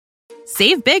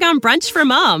Save big on brunch for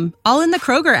mom, all in the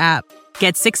Kroger app.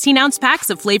 Get 16-ounce packs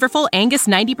of flavorful Angus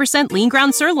 90% lean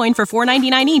ground sirloin for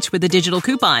 $4.99 each with a digital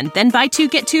coupon. Then buy 2,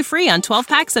 get 2 free on 12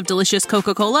 packs of delicious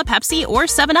Coca-Cola, Pepsi, or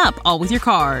 7-Up, all with your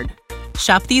card.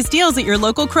 Shop these deals at your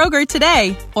local Kroger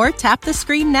today, or tap the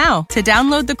screen now to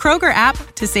download the Kroger app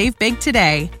to save big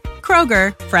today.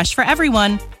 Kroger, fresh for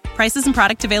everyone. Prices and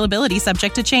product availability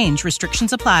subject to change.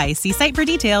 Restrictions apply. See site for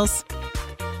details.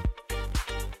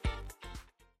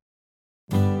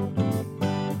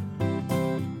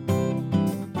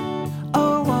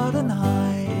 Oh, what a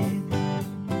night.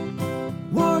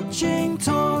 Watching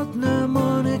Tottenham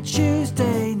on a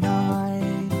Tuesday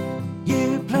night.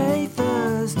 You play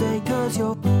Thursday 'cause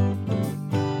you're...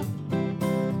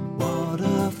 What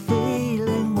a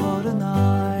feeling, what a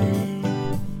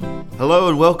night. Hello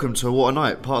and welcome to What a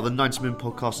Night, part of the 90 Min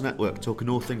Podcast Network, talking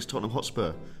all things Tottenham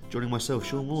Hotspur. Joining myself,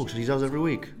 Sean Walsh, as he does every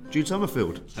week. Jude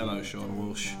Summerfield. Hello, Sean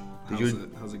Walsh.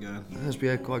 How's it going? It has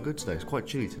been quite good today. It's quite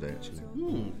chilly today, actually.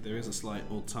 There is a slight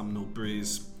autumnal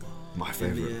breeze. My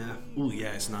favourite. Oh,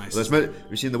 yeah, it's nice. Well, have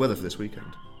you seen the weather for this weekend?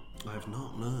 I have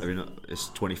not, no. It's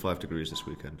 25 degrees this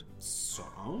weekend.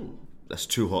 Oh. That's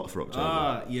too hot for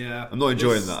October. Yeah. I'm not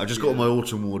enjoying that. I've just got my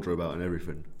autumn wardrobe out and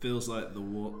everything. Feels like the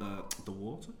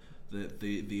water?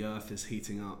 The earth is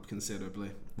heating up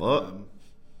considerably. What?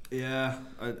 Yeah.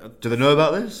 Do they know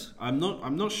about this? I'm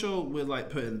not sure we're like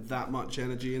putting that much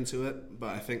energy into it, but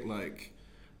I think like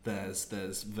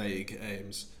there's vague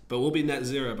aims. But we'll be net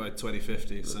zero by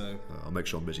 2050, so I'll make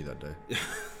sure I'm busy that day.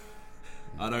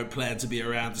 I don't plan to be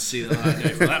around to see the light day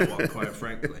for that one, quite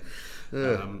frankly.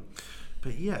 Yeah.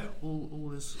 But yeah,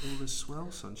 all is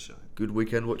swell, sunshine. Good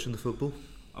weekend watching the football?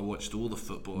 I watched all the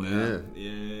football. Yeah.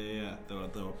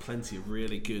 There were plenty of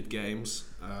really good games.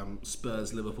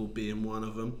 Spurs Liverpool being one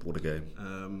of them. What a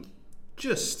game!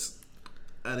 Just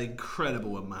an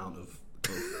incredible amount of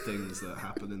things that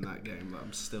happened in that game that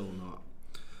I'm still not.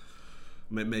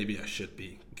 Maybe I should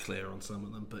be clear on some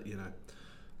of them, but you know,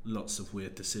 lots of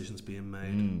weird decisions being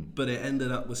made. But it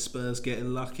ended up with Spurs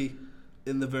getting lucky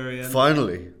in the very end.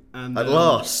 Finally, and at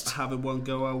last, having one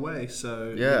go our way.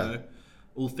 So yeah. You know,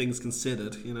 all things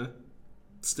considered, you know,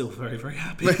 still very, very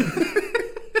happy.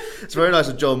 It's very nice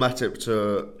of Joel Matip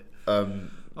to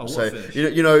say,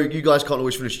 you know, you guys can't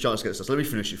always finish your chance against us. Let me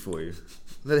finish it for you.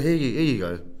 Here you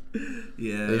go.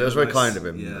 Yeah, it was very kind of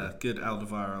him. Yeah, good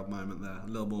Alderweireld moment there. A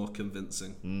little more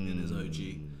convincing in his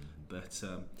OG, but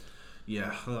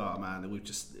yeah, oh man,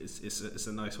 it's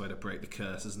a nice way to break the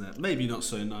curse, isn't it? Maybe not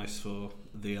so nice for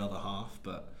the other half,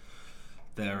 but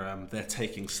they're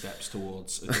taking steps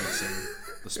towards addressing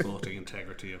the sporting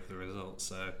integrity of the result.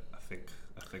 So I think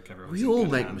everyone's. We in all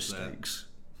good make hands mistakes. There.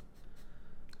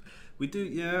 We do,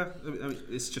 yeah. I mean,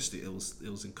 it's just it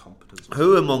was incompetence.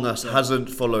 Who among us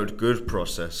hasn't followed good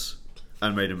process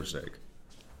and made a mistake?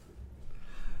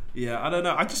 Yeah, I don't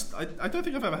know. I don't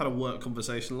think I've ever had a work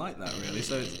conversation like that, really.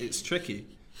 So it's tricky.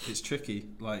 It's tricky.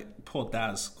 Like poor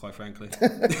Daz, quite frankly.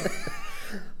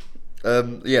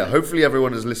 Yeah, hopefully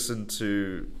everyone has listened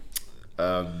to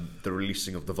the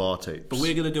releasing of the VAR tapes. But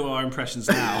we're going to do our impressions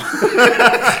now.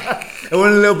 It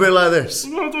went a little bit like this.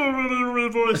 I'm not doing a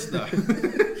voice now.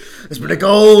 There's been a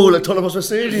goal at Tottenham Hotspur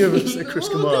Stadium, said Chris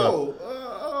Kamara.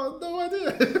 No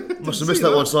idea. Must have missed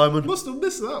that one, Simon. Must have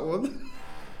missed that one.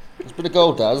 There's been a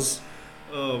goal, Daz.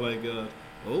 Oh my god.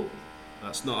 Oh,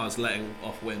 that's not us letting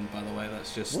off wind, by the way.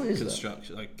 That's just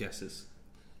construction. That? I guess it's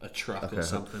a truck or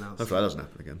something else. Hopefully that doesn't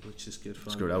happen again. Which is good fun.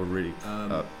 It's good. I would really.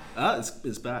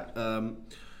 It's back. I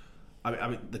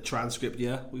mean, the transcript.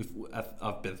 Yeah,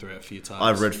 I've been through it a few times.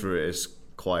 I've read through it. It's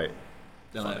quite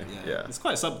funny. Yeah, it's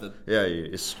quite something. Yeah,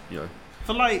 it's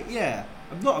For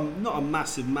I'm not a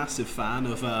massive fan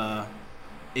of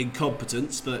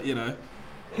incompetence, but you know,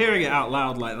 hearing it out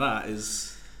loud like that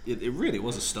it really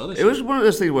was astonishing. It was one of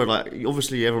those things where, like,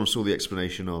 obviously everyone saw the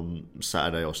explanation on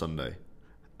Saturday or Sunday,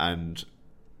 and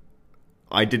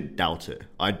I didn't doubt it.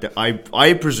 I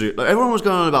presume, like, everyone was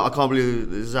going on about, I can't believe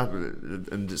this is happening,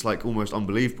 and it's like almost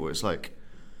unbelievable. It's like,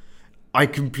 I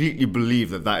completely believe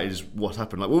that is what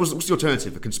happened. Like, what's the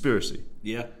alternative? A conspiracy?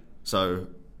 Yeah. So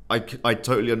I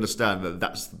totally understand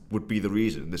that would be the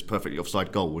reason this perfectly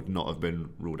offside goal would not have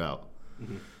been ruled out.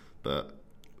 Mm-hmm. But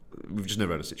we've just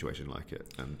never had a situation like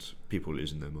it, and people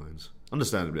losing their minds.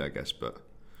 Understandably, I guess, but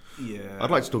yeah,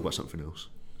 I'd like to talk about something else.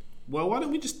 Well, why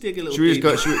don't we just dig a little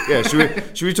deeper?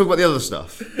 Should we talk about the other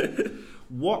stuff?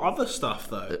 What other stuff,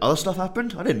 though? Other stuff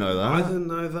happened? I didn't know that. I didn't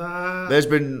know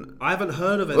that. I haven't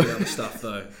heard of any other stuff,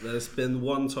 though. There's been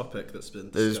one topic that's been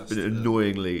discussed. There's been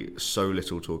annoyingly so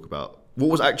little talk about what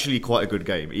was actually quite a good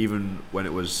game, even when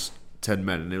it was 10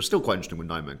 men, and it was still quite interesting with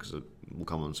 9 men, because we'll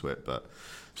come on to it. But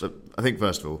so I think,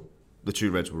 first of all, The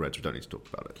two Reds were Reds. We don't need to talk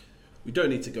about it. We don't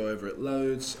need to go over it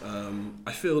loads.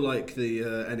 I feel like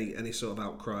the any sort of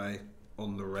outcry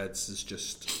on the Reds is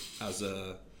just as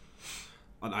a...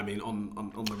 I mean,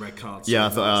 on the red cards. Yeah, I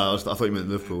thought you meant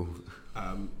Liverpool.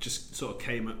 Just sort of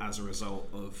came as a result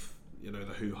of the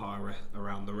hoo-ha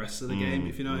around the rest of the game,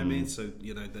 if you know what I mean. So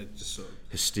they just sort of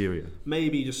hysteria.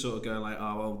 Maybe just sort of go like,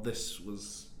 oh well, this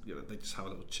was they just have a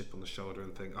little chip on the shoulder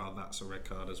and think, oh, that's a red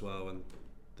card as well. And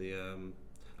the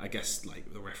I guess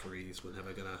like the referees were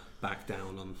never gonna back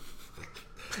down on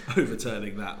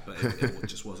overturning that, but it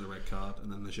just was a red card.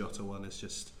 And then the Jota one is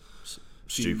just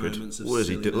stupid. What is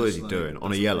he doing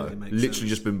on a yellow? Really literally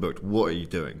just been booked. What are you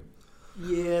doing?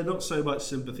 Yeah, not so much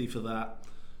sympathy for that.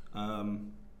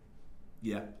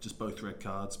 Just both red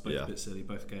cards, both a bit silly.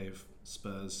 Both gave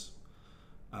Spurs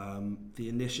the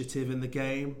initiative in the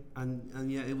game,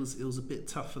 and it was a bit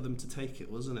tough for them to take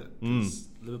it, wasn't it? Because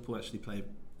Liverpool actually played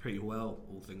pretty well,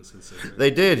 all things considered. They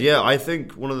did, yeah. I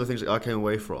think one of the things that I came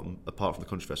away from, apart from the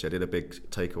controversy, I did a big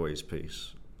takeaways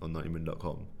piece on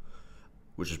 90min.com,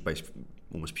 which is based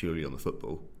almost purely on the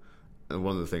football. And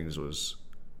one of the things was,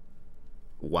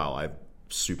 wow, I'm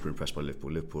super impressed by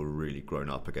Liverpool. Liverpool have really grown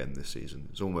up again this season.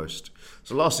 So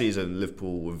last season,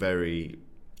 Liverpool were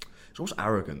it's almost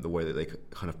arrogant the way that they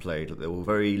kind of played. They were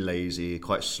very lazy,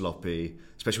 quite sloppy,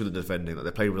 especially with the defending.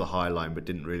 They played with a high line but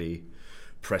didn't really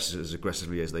press as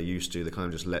aggressively as they used to. They kind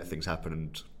of just let things happen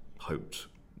and hoped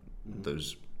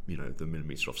those, the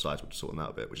millimetre offsides would sort them out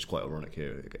a bit, which is quite ironic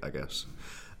here, I guess.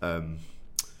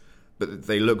 But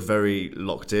they look very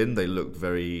locked in. They look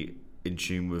very in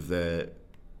tune with their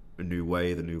new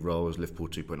way, the new roles, Liverpool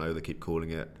 2.0, they keep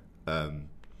calling it. I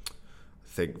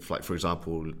think, like, for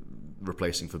example,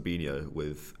 replacing Fabinho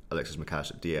with Alexis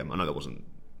McAllister at DM. I know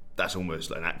that's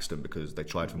almost like an accident because they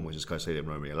tried for Moises Caicedo and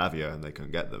Romeo Lavia and they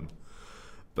couldn't get them.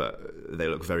 But they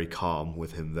look very calm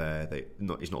with him there.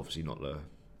 He's obviously not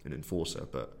an enforcer,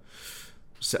 but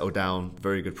settled down,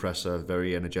 very good presser,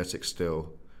 very energetic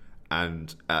still.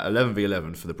 And at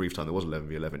 11v11, for the brief time there was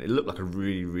 11v11, it looked like a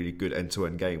really, really good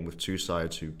end-to-end game with two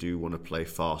sides who do want to play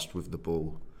fast with the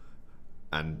ball.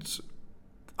 And that's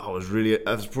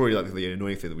probably like the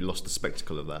annoying thing, that we lost the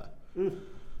spectacle of that.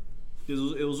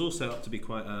 It was all set up to be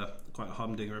quite a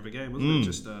humdinger of a game, wasn't it?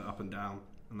 Just up and down,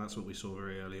 and that's what we saw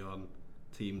very early on.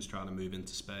 Teams trying to move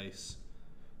into space,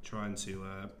 trying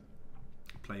to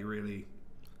play really,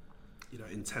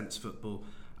 intense football.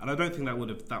 And I don't think that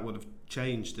would have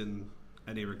changed in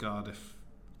any regard if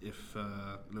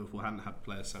Liverpool hadn't had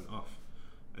players sent off.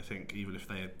 I think even if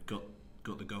they had got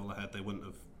the goal ahead, they wouldn't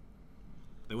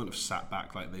have sat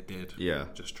back like they did. Yeah.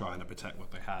 Just trying to protect what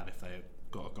they had. If they had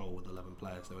got a goal with 11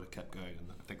 players, they would have kept going,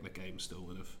 and I think the game still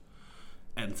would have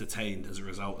entertained as a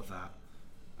result of that.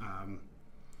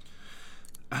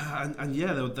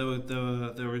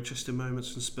 There were interesting moments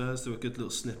from Spurs. There were good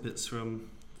little snippets from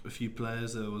a few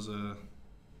players. There was a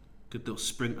good little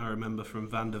sprint I remember from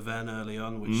Van der Ven early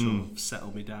on, which sort of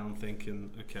settled me down,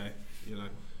 thinking, okay,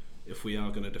 if we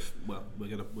are going to we're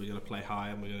going to play high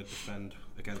and we're going to defend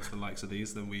against the likes of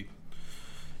these, then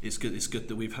it's good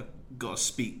that we've got a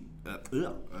speed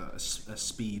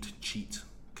cheat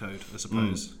code, I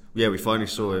suppose. Yeah, we finally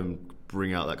saw him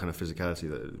bring out that kind of physicality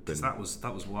that had been that was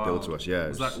wild. built to us. Yeah,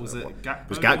 was it Gakpo? It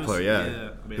was Gakpo, yeah.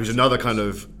 I mean, he was another kind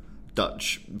of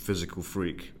Dutch physical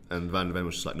freak, and Van der Ven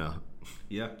was just like, no.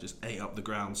 Yeah, just ate up the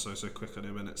ground so quick on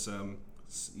him, and it's I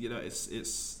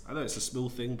know it's a small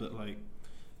thing, but like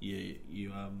you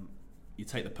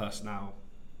take the personnel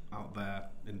out there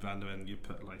in Van der Ven, you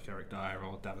put like Eric Dyer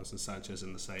or Davinson Sanchez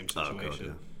in the same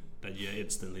situation, then you're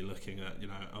instantly looking at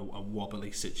a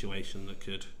wobbly situation that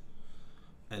could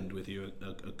end with you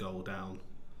a goal down.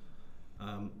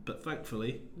 But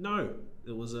thankfully, no,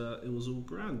 it was all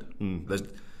grand. There's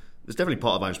definitely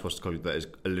part of Ange Postecoglou that is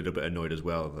a little bit annoyed as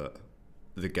well that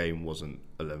the game wasn't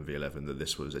 11v11, that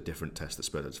this was a different test that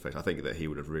Spurs had to face. I think that he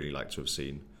would have really liked to have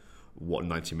seen what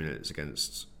 90 minutes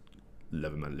against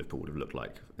 11-man Liverpool would have looked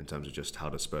like in terms of just how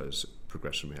the Spurs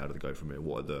progress from here, how do they go from here,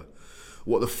 what are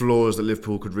the flaws that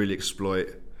Liverpool could really exploit.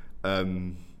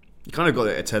 You kind of got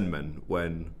it at 10 men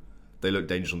when they looked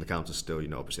dangerous on the counter still.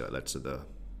 Obviously that led to the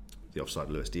offside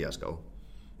Luis Diaz goal.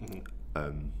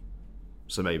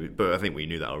 So maybe, but I think we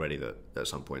knew that already, that at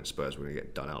some point Spurs were going to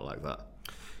get done out like that.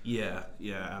 Yeah,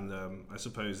 and I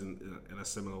suppose in a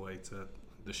similar way to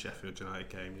the Sheffield United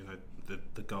game,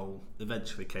 the goal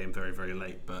eventually came very, very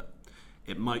late, but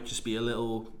it might just be a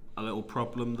little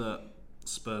problem that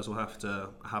Spurs will have to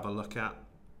have a look at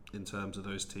in terms of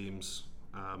those teams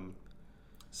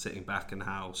sitting back and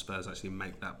how Spurs actually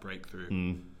make that breakthrough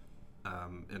in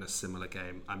a similar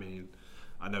game. I mean,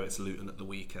 I know it's Luton at the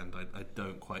weekend. I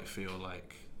don't quite feel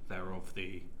like they're of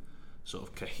the sort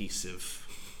of cohesive,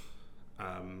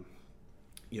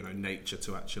 nature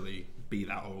to actually be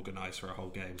that organised for a whole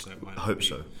game. So it might. I hope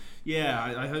so. Yeah,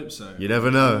 I hope so. You never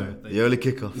know. The early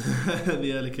kickoff.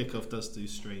 The early kickoff does do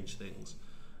strange things,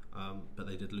 but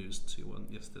they did lose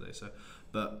 2-1 yesterday. So,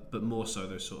 but more so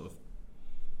those sort of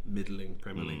middling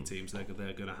Premier League teams, they're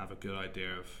going to have a good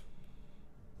idea of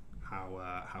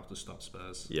how to stop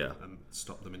Spurs. And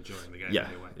stop them enjoying the game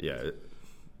anyway. Yeah.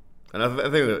 And I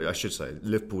think I should say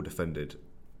Liverpool defended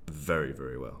very,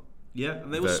 very well. Yeah,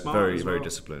 and they were smart. Very, as well. very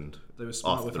disciplined. They were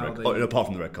smart with how they... apart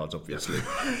from the red cards, obviously.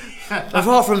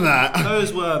 Apart from that,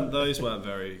 those weren't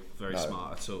very, very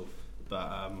smart at all.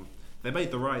 But they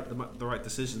made the right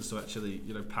decisions to actually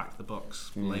pack the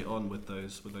box late on with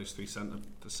those three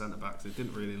centre backs. It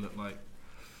didn't really look like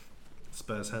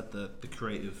Spurs had the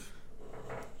creative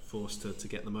force to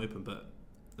get them open, but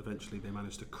eventually they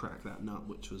managed to crack that nut,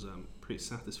 which was pretty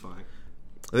satisfying.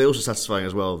 I think also satisfying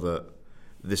as well that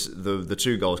the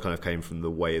 2 goals kind of came from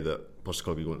the way that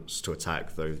Postecoglou wants to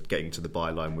attack, though, getting to the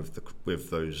byline with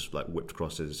those like whipped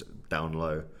crosses down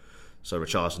low. So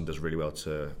Richarlison does really well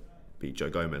to beat Joe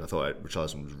Gomez. I thought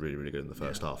Richarlison was really, really good in the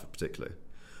first half, particularly.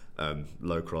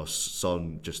 Low cross,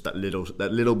 Son, just that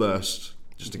little burst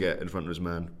just to get in front of his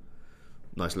man.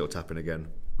 Nice little tap in again.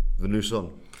 The new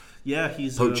Son. Yeah,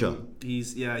 he's poacher.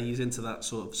 He's into that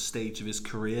sort of stage of his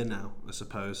career now, I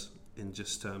suppose, in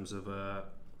just terms of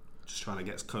just trying to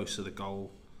get as close to the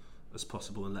goal as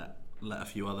possible and let a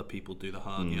few other people do the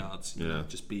hard yards. You know,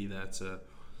 just be there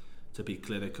to be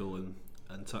clinical and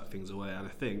tuck things away. And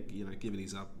I think, given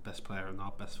he's our best player and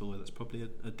our best forward, that's probably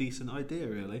a decent idea,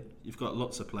 really. You've got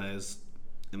lots of players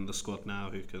in the squad now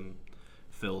who can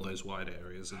fill those wide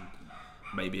areas, and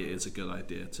maybe it is a good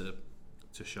idea to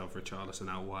shove Richarlison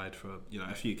out wide for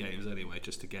a few games anyway,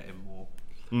 just to get him more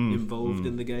involved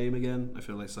in the game again. I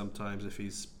feel like sometimes if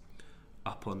he's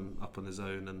up on his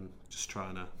own and just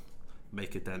trying to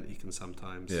make a dent, he can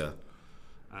sometimes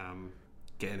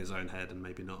get in his own head and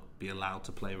maybe not be allowed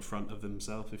to play in front of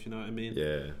himself, if you know what I mean.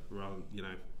 Yeah. Rather,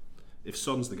 if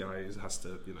Son's the guy who has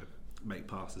to make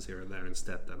passes here and there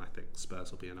instead, then I think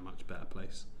Spurs will be in a much better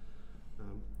place.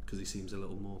 Because he seems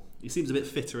a bit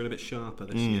fitter and a bit sharper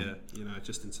this year,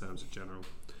 just in terms of general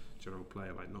play,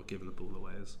 like not giving the ball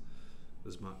away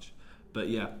as much. But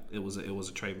yeah, it was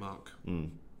a trademark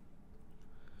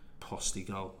Posty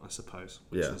goal, I suppose,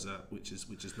 which is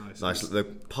nice. Nice. The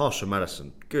pass from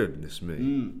Maddison. Goodness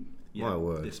me. My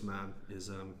word. This man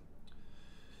is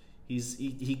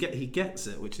he gets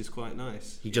it, which is quite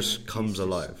nice. He just comes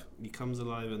alive. He comes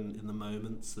alive in the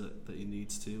moments that he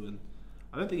needs to, and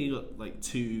I don't think he got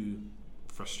too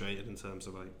frustrated in terms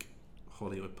of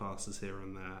Hollywood passes here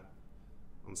and there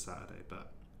on Saturday,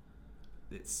 but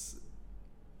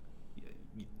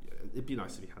it'd be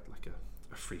nice if he had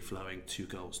a free-flowing 2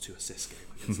 goals, 2 assists game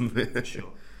against them, for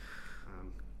sure.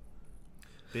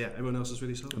 But yeah, everyone else is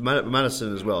really solid.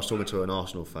 Maddison as well. I was talking to an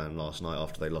Arsenal fan last night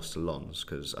after they lost to Lens,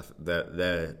 because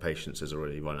their patience has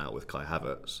already run out with Kai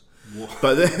Havertz. What?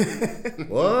 But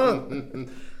what?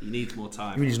 He needs more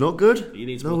time. You mean he's not good? He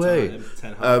needs no more way. time.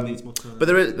 Ten Hag needs more time. But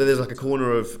there's a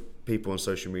corner of people on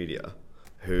social media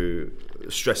who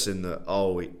stressing that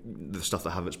the stuff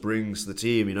that Havertz brings to the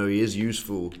team. He is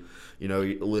useful.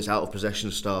 All this out of possession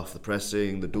stuff, the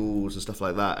pressing, the duels and stuff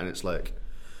like that. And it's like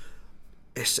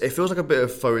it feels like a bit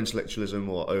of faux intellectualism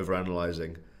or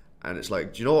over-analysing. And it's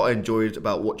like, do you know what I enjoyed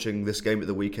about watching this game at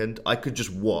the weekend? I could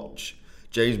just watch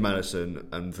James Maddison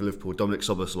and for Liverpool, Dominic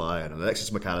Szoboszlai and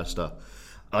Alexis McAllister.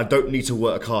 I don't need to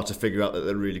work hard to figure out that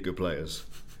they're really good players.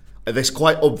 It's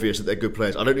quite obvious that they're good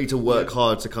players. I don't need to work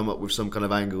hard to come up with some kind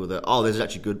of angle that this is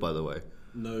actually good, by the way.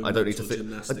 No, I don't need to think.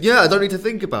 Gymnastics. Yeah, I don't need to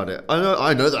think about it.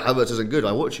 I know that Havertz isn't good.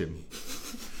 I watch him.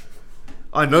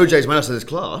 I know James Maddison is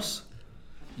class.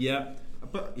 Yeah,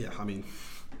 but I mean,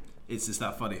 it's just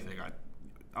that funny thing.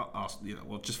 I ask,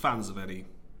 just fans of any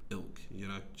ilk,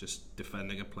 just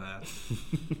defending a player,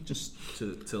 just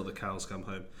till the cows come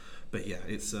home. But yeah,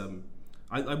 it's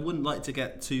I wouldn't like to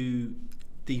get too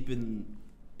deep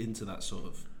into that sort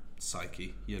of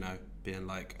psyche, being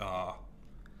like,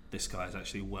 this guy's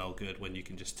actually well good when you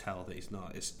can just tell that he's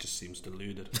not. It just seems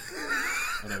deluded.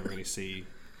 I don't really see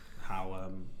how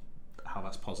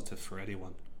that's positive for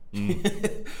anyone. So.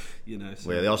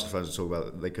 Well, the Arsenal fans are talking about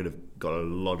that they could have got a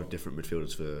lot of different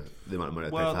midfielders for the amount of money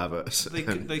they paid for Havertz.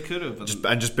 They could have,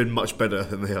 and just been much better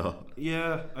than they are.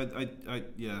 Yeah,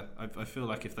 I feel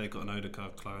like if they got an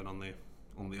Odegaard clone on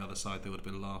the other side, they would have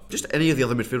been laughing. Just any of the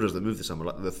other midfielders that moved this summer,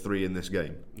 like the 3 in this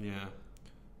game. Yeah,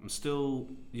 I'm still,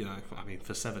 I mean,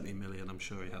 for 70 million, I'm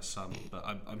sure he has some, but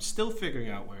I'm still figuring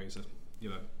out where he's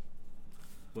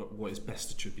what his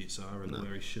best attributes are and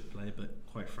where he should play. But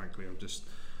quite frankly,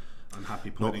 I'm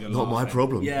happy pointing Not my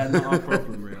problem. Yeah, not our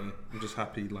problem really. I'm just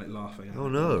happy laughing at it. Oh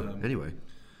no. Anyway.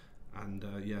 And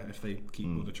if they keep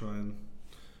on to try and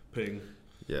putting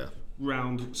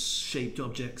round shaped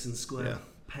objects in square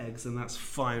pegs, then that's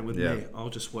fine with me. I'll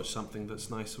just watch something that's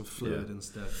nice and fluid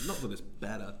instead. Not that it's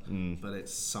better, but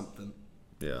it's something.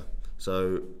 Yeah.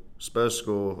 So Spurs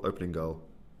score opening goal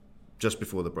just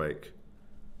before the break.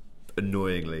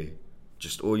 Annoyingly,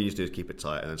 just all you need to do is keep it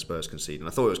tight, and then Spurs concede. And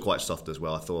I thought it was quite soft as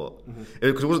well. I thought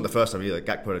because it wasn't the first time either.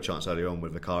 Gakpo had a chance earlier on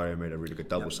with Vicario, made a really good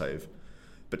double save.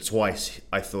 But twice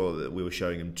I thought that we were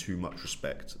showing him too much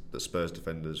respect. That Spurs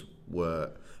defenders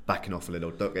were backing off a little,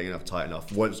 not getting enough tight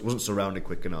enough, wasn't surrounded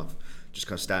quick enough, just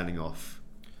kind of standing off.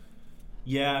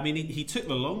 Yeah, I mean he took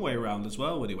the long way around as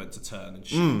well when he went to turn and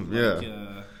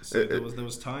shoot. So there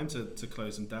was time to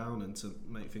close him down and to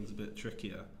make things a bit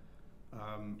trickier.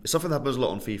 It's something that happens a lot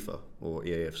on FIFA or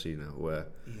EAFC now, where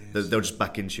they'll just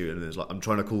back into you, and it's like, I'm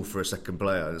trying to call for a second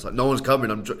player, and it's like, no one's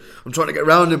coming. I'm trying to get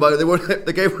around him, but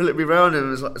the game won't let me around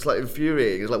him. And it's like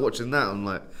infuriating. It's like watching that. I'm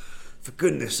like, for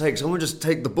goodness sake, someone just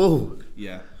take the ball.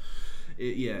 Yeah,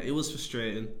 it was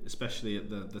frustrating, especially at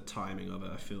the timing of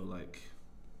it. I feel like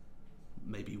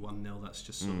maybe 1-0. That's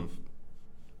just sort of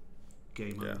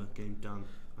game over, game done.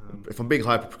 If I'm being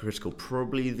hypercritical,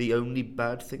 probably the only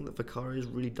bad thing that Vicario's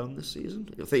really done this season.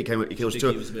 I think he was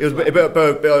a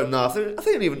bit. No, I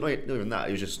think even not even that.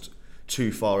 He was just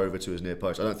too far over to his near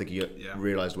post. I don't think he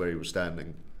realised where he was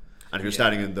standing, and if he was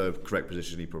standing in the correct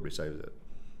position, he probably saved it.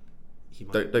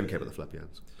 Don't even care about the flappy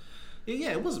hands.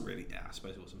 Yeah, it wasn't really. Yeah, I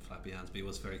suppose it wasn't flappy hands, but he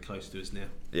was very close to his near.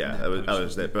 Yeah, that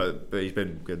was it. But he's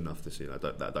been good enough this season.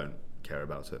 I don't care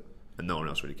about it. And no one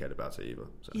else really cared about it either.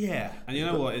 So. Yeah, and you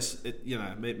know what?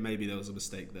 Maybe there was a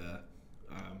mistake there.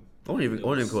 I wouldn't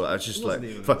even call it. It's just like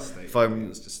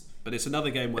but it's another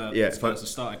game where Spurs have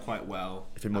started quite well,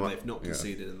 and they've not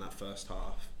conceded in that first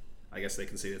half. I guess they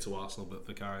conceded to Arsenal, but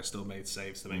Vicario still made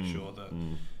saves to make sure that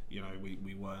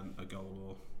we weren't a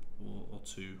goal or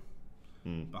two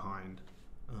behind.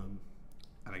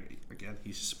 And again,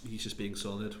 he's just being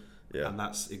solid, and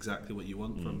that's exactly what you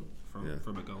want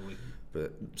from a goalie.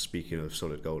 But speaking of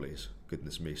solid goalies,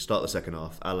 goodness me, start the second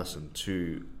half, Alisson,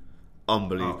 2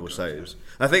 unbelievable saves.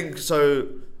 I think so.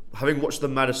 Having watched the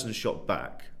Maddison shot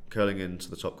back, curling into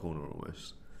the top corner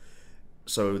almost.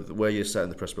 So where you're sat in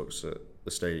the press box at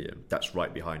the stadium, that's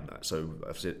right behind that. So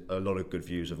I've seen a lot of good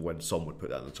views of when Son would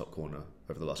put that in the top corner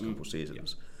over the last couple of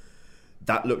seasons.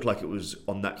 That looked like it was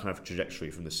on that kind of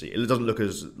trajectory from the seat. It doesn't look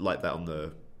as like that on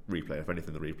the replay. If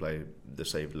anything, the replay, the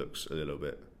save looks a little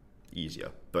bit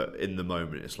easier, but in the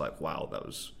moment it's like, wow, that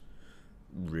was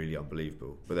really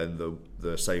unbelievable. But then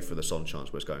the save for the Son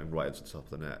chance where it's going right into the top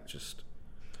of the net,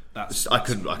 I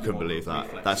couldn't believe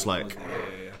that. That's like,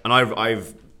 and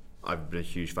I've been a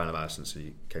huge fan of Alisson since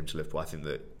he came to Liverpool. I think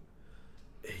that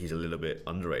he's a little bit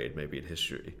underrated maybe in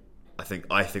history. I think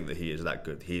that he is that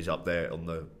good. He's up there on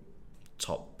the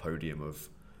top podium of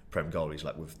Prem goalies,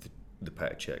 like with the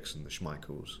Petr Cechs and the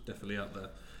Schmeichels. Definitely up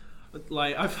there.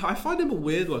 Like I find him a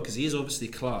weird one because he is obviously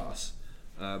class.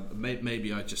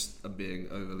 Maybe I just am being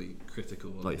overly critical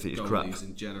of goalies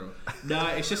in general. No,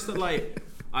 it's just that like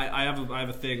I have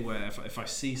a thing where if I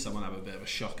see someone have a bit of a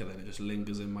shocker, then it just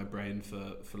lingers in my brain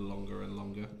for longer and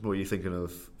longer. What are you thinking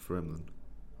of for him then?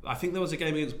 I think there was a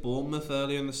game against Bournemouth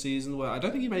earlier in the season where I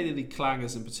don't think he made any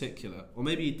clangers in particular, or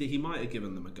maybe he might have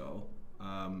given them a goal.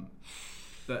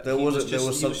 There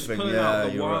was something. Pulling out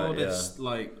the wildest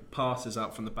like passes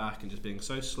out from the back and just being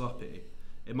so sloppy.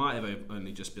 It might have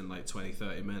only just been like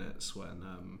 20-30 minutes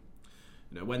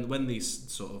when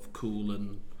these sort of cool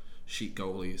and chic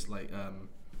goalies like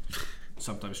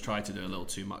sometimes try to do a little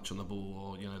too much on the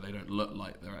ball, or they don't look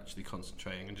like they're actually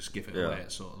concentrating and just give it away.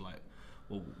 It's sort of like,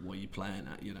 well, what are you playing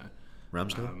at?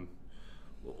 Ramsdale.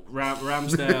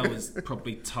 Ramsdale was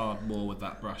probably tarred more with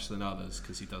that brush than others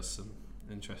because he does some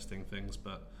interesting things,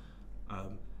 but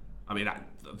I mean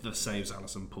the saves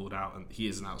Alisson pulled out, and he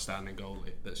is an outstanding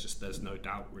goalie. There's no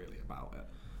doubt really about it,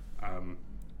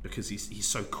 because he's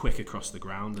so quick across the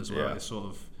ground as well. It's sort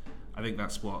of, I think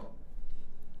that's what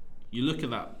you look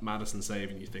at that Maddison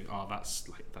save and you think, oh, that's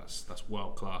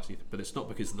world class. But it's not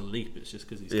because of the leap; it's just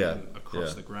because he's getting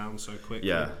across the ground so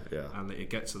quickly. And it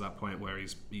gets to that point where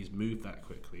he's moved that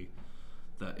quickly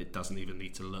that it doesn't even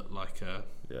need to look like a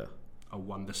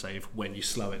wonder save when you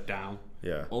slow it down.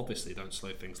 Obviously don't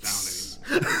slow things down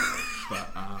anymore. But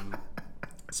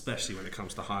especially when it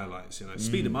comes to highlights,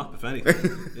 speed them up if anything.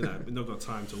 We've not got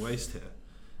time to waste here.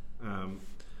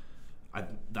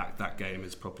 That game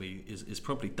is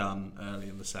probably done early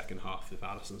in the second half if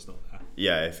Alisson's not there.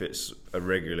 Yeah, if it's a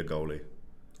regular goalie,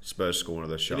 Spurs score one of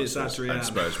those shots, it's Adrian. and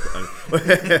Spurs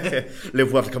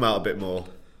Liverpool have to come out a bit more,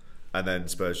 and then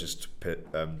Spurs just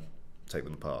take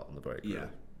them apart on the break. Yeah,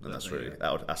 really.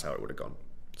 And that's how it would have gone.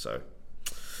 So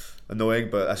annoying,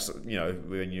 but that's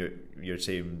when your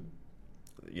team,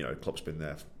 Klopp's been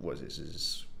there. What is it? This is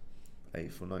his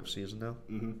 8th or 9th season now.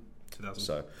 Mm-hmm.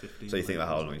 So you think about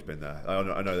how long he's been there.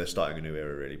 I know they're starting a new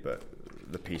era really, but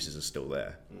the pieces are still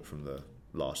there from the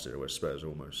last era where Spurs are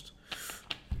almost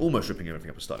ripping everything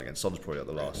up and starting again. Son's probably like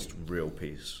the last real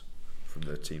piece from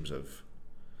the teams of.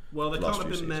 Well, there can't have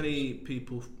been many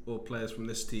people or players from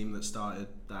this team that started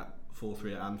that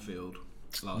 4-3 at Anfield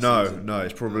last season. No,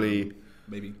 it's probably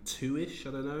maybe 2-ish.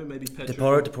 I don't know. Maybe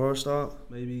Pedro. Deporo start.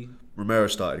 Maybe Romero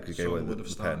started because he gave away would have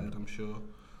the started, pen. I'm sure.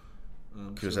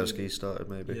 Kulusevski started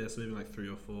maybe. Yeah, so maybe like 3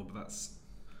 or 4, but that's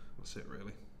it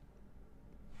really.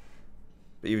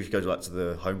 But even if you go back to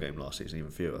the home game last season, even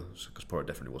fewer, because Porro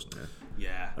definitely wasn't there.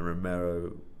 Yeah. And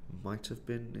Romero might have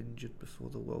been injured before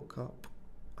the World Cup,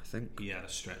 I think. He had a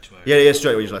stretch where... Yeah,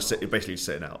 straight away he was basically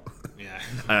sitting out. Yeah.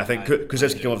 And I think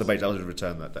Kulusevski came off the bench, that was his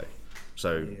return that day.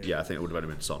 So, yeah, I think it would have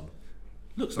been Son.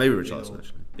 Looks maybe like Richarlison,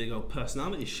 actually. Big old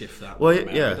personality shift that. Well,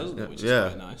 Romero, doesn't it? Which is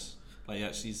quite nice.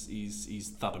 Like,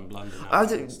 he's thud and blunder now.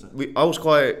 I was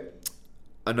quite...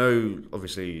 I know,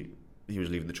 obviously, he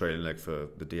was leaving the trailing leg for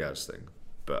the Diaz thing,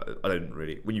 but I don't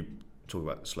really... When you talk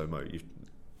about slow-mo, you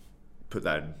put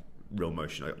that in real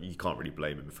motion. You can't really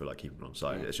blame him for keeping it on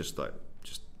side. It's just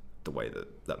the way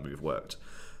that move worked.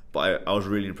 But I was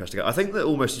really impressed again. I think that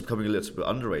almost he's becoming a little bit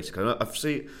underrated. I've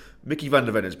seen Mickey van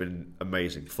der Ven has been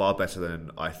amazing, far better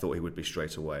than I thought he would be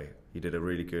straight away. He did a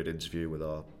really good interview with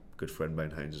our good friend Ben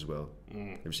Haynes as well.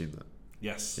 Have you seen that?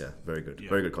 Yes. Yeah, very good. Yeah.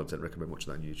 Very good content. Recommend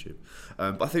watching that on YouTube.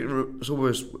 But I think it's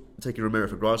almost taking Romero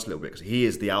for granted a little bit because he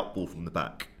is the outball from the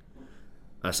back.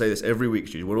 And I say this every week,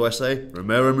 Stu. What do I say?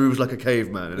 Romero moves like a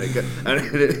caveman,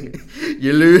 and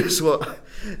you lose what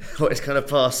is kind of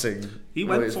passing. He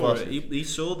went for it. He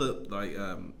saw that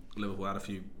Liverpool had a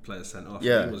few players sent off.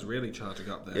 Yeah. He was really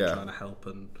charging up there, trying to help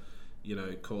and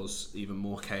cause even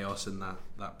more chaos in that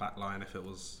back line if it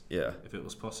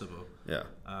was possible. Yeah.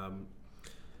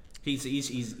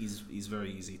 He's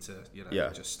very easy to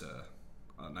just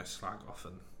slag off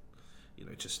and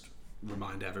just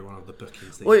remind everyone of the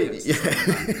bookings that he gets.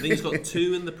 I think he's got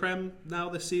 2 in the Prem now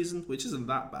this season, which isn't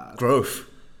that bad.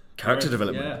 Character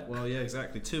development. Yeah, well, yeah,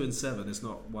 exactly. 2 and 7 is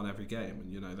not one every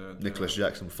game, and Nicholas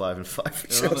Jackson 5 and 5 for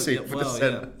Chelsea. There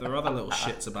are other little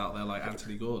shits about there like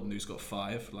Anthony Gordon who's got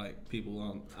 5. Like people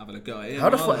aren't having a go at him.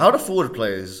 How do forward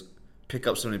players pick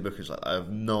up so many bookings? I have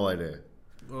no idea.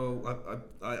 Well,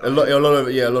 a lot of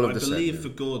I the believe same, for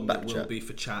Gordon it will chat. be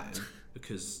for chatting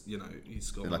because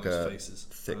he's got in one of those faces,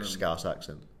 thick Scouse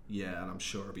accent. Yeah, and I'm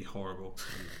sure it'll be horrible.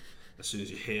 And as soon as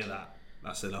you hear that,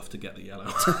 that's enough to get the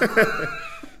yellow.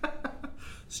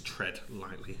 Just tread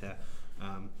lightly here.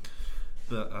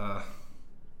 But I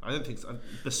don't think so.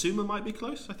 Basuma might be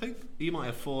close. I think he might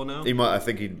have 4 now. I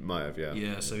think he might have. Yeah.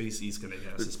 Yeah. So he's going to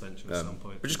get a suspension at some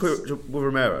point. But just quick with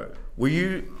Romero,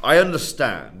 I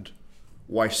understand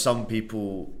why some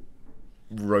people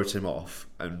wrote him off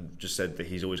and just said that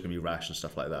he's always going to be rash and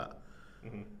stuff like that.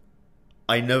 Mm-hmm.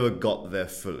 I never got there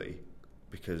fully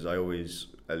because I always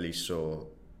at least saw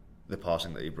the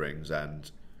passing that he brings, and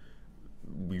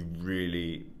we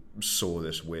really saw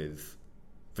this with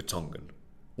Vertonghen.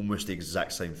 Almost the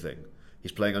exact same thing.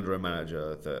 He's playing under a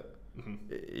manager that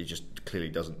he just clearly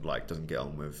doesn't get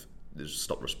on with, just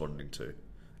stop responding to,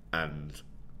 and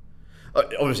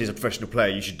obviously as a professional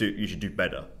player you should do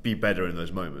better, be better in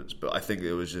those moments. But I think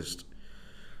it was just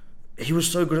he was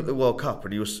so good at the World Cup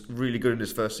and he was really good in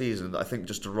his first season that I think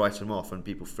just to write him off and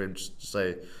people for him to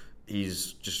say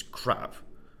he's just crap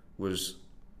was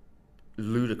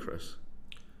ludicrous.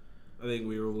 I think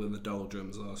we were all in the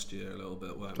doldrums last year a little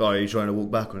bit, weren't we? Oh, are you trying to walk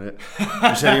back on it?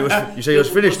 You said he was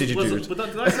finished, did you, Jude? Did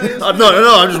I say he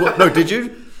was No, did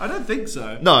you? I don't think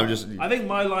so. No, I'm just... I think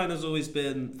my line has always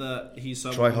been that he's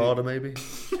someone try harder, maybe?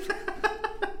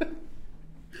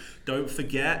 Don't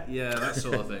forget, yeah, that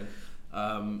sort of thing.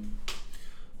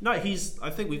 No, I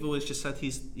think we've always just said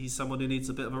he's someone who needs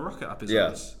a bit of a rocket up his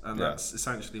ass. And that's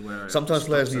essentially where it sometimes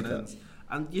players need that. Ends.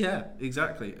 And yeah,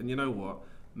 exactly. And you know what?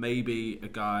 Maybe a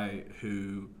guy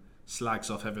who slags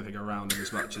off everything around him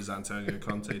as much as Antonio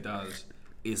Conte does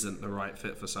isn't the right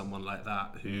fit for someone like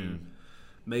that who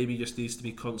maybe just needs to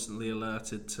be constantly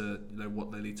alerted to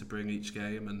what they need to bring each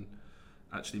game and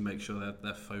actually make sure that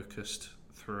they're focused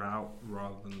throughout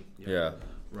rather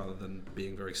than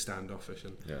being very standoffish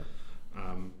and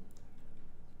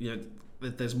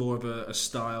there's more of a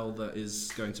style that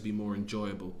is going to be more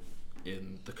enjoyable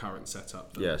in the current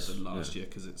setup than last year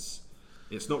because it's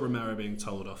it's not Romero being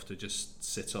told off to just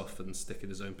sit off and stick in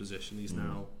his own position. He's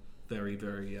now very,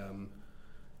 very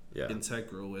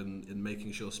integral in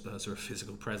making sure Spurs are a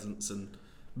physical presence and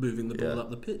moving the ball up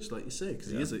the pitch, like you say,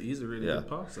 because he's a really good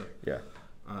passer. Yeah.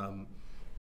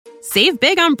 Save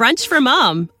big on brunch for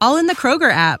mom, all in the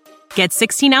Kroger app. Get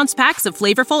 16-ounce packs of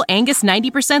flavorful Angus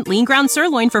 90% lean ground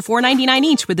sirloin for $4.99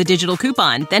 each with a digital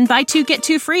coupon. Then buy 2, get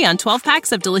 2 free on 12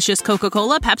 packs of delicious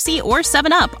Coca-Cola, Pepsi, or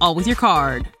 7-Up, all with your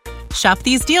card. Shop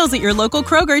these deals at your local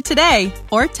Kroger today,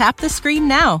 or tap the screen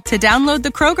now to download the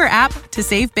Kroger app to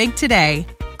save big today.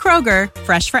 Kroger,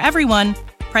 fresh for everyone.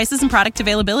 Prices and product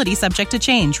availability subject to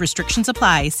change. Restrictions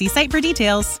apply. See site for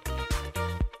details.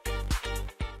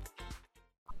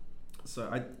 So,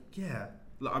 I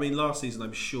mean, last season,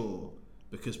 I'm sure,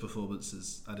 because his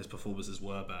performances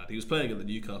were bad, he was playing in the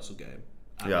Newcastle game.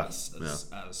 And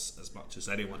as much as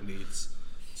anyone needs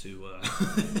to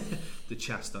to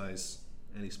chastise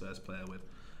any Spurs player with.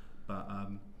 But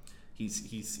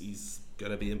he's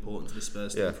going to be important to the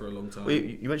Spurs team for a long time. Well,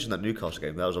 you mentioned that Newcastle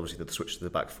game. That was obviously the switch to the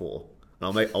back four.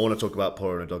 And I want to talk about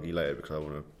Porro and Doggy later because I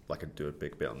want to do a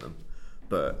big bit on them.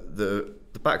 But the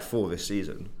back four this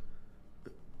season,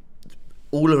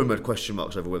 all of them had question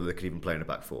marks over whether they could even play in a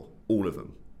back four. All of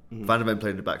them. Van der Ven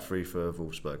played in the back three for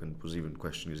Wolfsburg and was even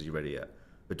questioning, is he ready yet?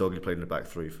 But Doggy played in the back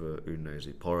three for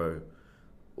Udinese. Porro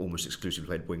almost exclusively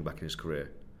played wing back in his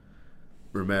career.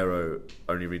 Romero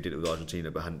only really did it with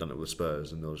Argentina but hadn't done it with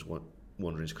Spurs, and there was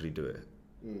wondering, could he do it?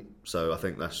 So I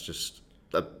think that's just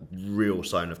a real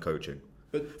sign of coaching.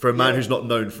 But for a man who's not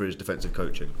known for his defensive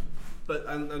coaching. But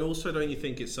and also, don't you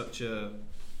think it's such a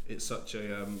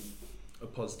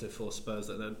positive for Spurs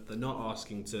that they're not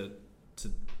asking to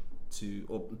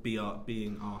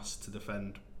being asked to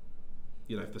defend,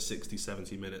 for 60,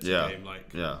 70 minutes a game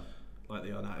like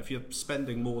they are now. If you're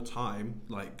spending more time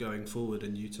going forward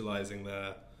and utilising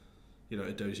their,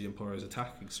 Edozie and Porro's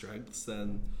attacking strengths,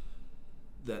 then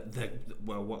they're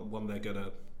going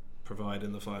to provide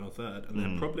in the final third, and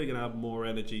they're probably going to have more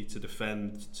energy to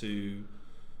defend to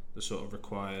the sort of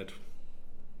required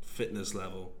fitness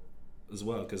level as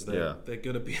well, because they're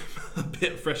going to be a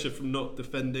bit fresher from not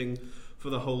defending for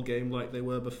the whole game like they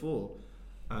were before.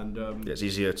 And it's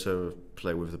easier to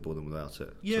play with the ball than without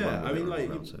it.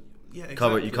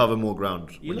 Exactly. You cover more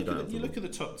ground when you don't have the ball. Look at the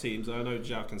top teams. I know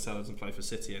João Cancelo doesn't play for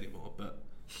City anymore, but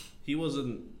he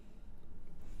wasn't.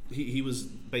 He was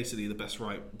basically the best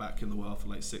right back in the world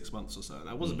for 6 months or so. And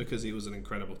that wasn't because he was an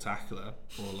incredible tackler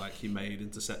or he made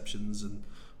interceptions and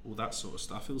all that sort of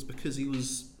stuff. It was because he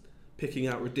was picking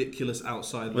out ridiculous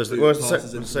outside passes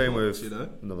into the same box, with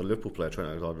another Liverpool player, Trent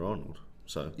Alexander-Arnold.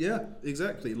 So yeah,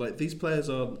 exactly. These players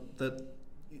are that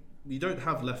you don't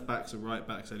have left backs and right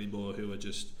backs anymore who are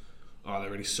just they're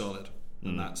really solid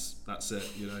and that's it.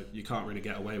 You can't really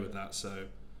get away with that. So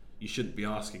you shouldn't be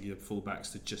asking your full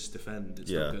backs to just defend. It's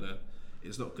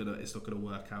not gonna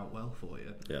work out well for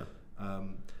you. Yeah.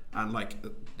 And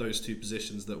those two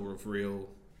positions that were of real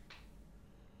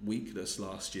weakness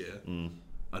last year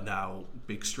are now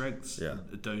big strengths. Yeah.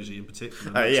 Doji in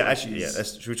particular.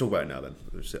 Should we talk about it now then?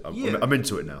 I'm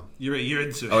into it now. You're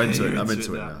into it. I'm into it. I'm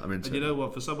into it now. And you know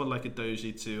what? For someone like a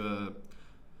Doji to,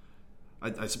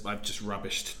 I've just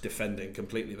rubbished defending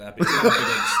completely there. But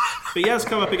he has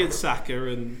come up against Saka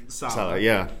and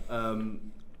Salah.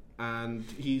 And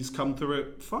he's come through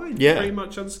it fine, pretty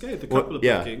much unscathed. A couple of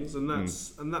bookings, and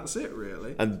that's it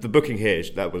really. And the booking here,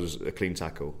 that was a clean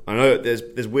tackle. I know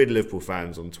there's weird Liverpool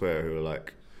fans on Twitter who are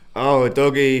like, "Oh,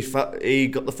 Doggy, he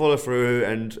got the follow through,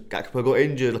 and Gakpo got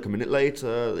injured a minute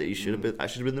later. That he should have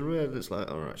been in the red." It's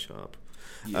like, all right, shut up.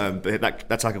 Yeah. But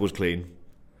that tackle was clean.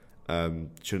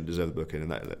 Shouldn't deserve the booking,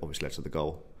 and that obviously led to the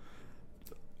goal.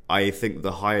 I think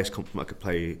the highest compliment I could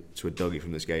pay to a Doggy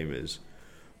from this game is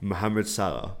Mohamed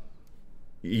Salah.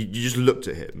 You just looked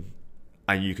at him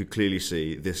and you could clearly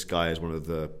see this guy is one of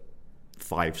the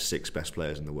 5-6 best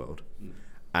players in the world.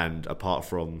 And apart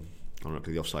from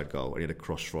the offside goal, and he had a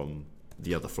cross from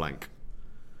the other flank,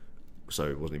 so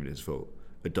it wasn't even his fault.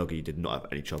 But Doggy did not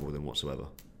have any trouble with him whatsoever.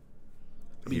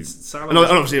 Salah and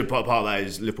obviously part of that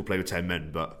is Liverpool played with 10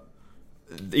 men, but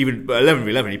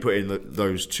 11v11 he put in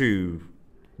those two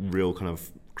real kind of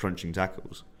crunching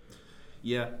tackles.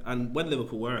 Yeah, and when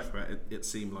Liverpool were a threat, it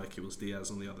seemed like it was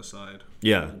Diaz on the other side.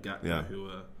 And Gakpo who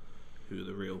were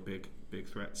the real big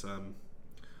threats.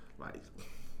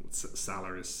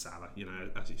 Salah is Salah,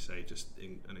 as you say, just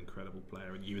an incredible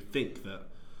player. And you would think that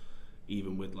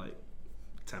even with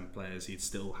 10 players, he'd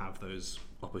still have those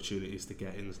opportunities to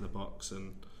get into the box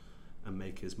and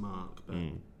make his mark. But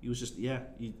he was just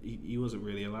he wasn't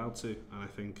really allowed to. And I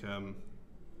think there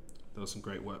was some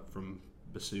great work from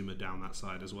Basuma down that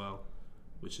side as well.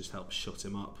 which just helps shut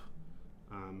him up.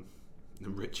 And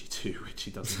Richie too.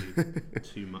 Richie doesn't need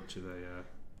too much of a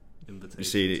invitation. You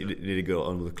see, he nearly got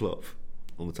on with the Klopp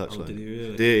on the touchline. Did he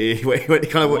really? Did he? He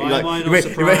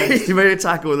made a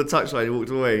tackle on the touchline. He walked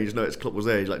away. He just noticed Klopp was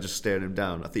there. He's like just staring him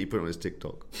down. I think he put it on his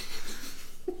TikTok.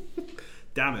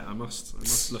 Damn it! I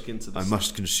must look into this. I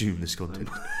must consume this content.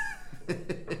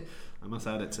 I must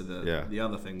add it to the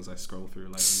other things I scroll through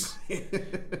later.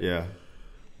 Yeah.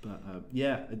 But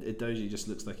Doji just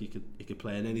looks like he could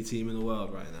play in any team in the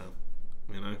world right now.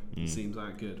 You know, he seems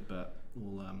that good. But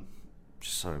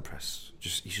just so impressed.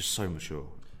 He's just so mature.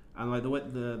 And like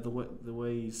the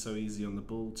way he's so easy on the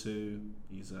ball too.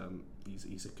 He's a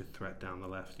good threat down the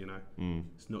left. You know,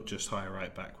 it's not just high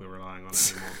right back we're relying on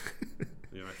anymore.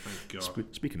 You know, thank God.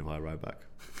 Speaking of high right back,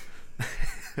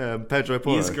 Pedro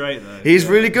Porro. He's great though. He's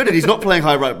really good, and he's not playing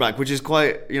high right back, which is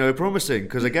quite promising.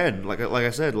 Because again, like I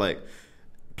said,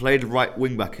 played right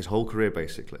wing back his whole career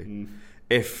basically.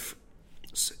 If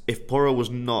Porro was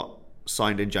not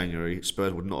signed in January,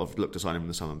 Spurs would not have looked to sign him in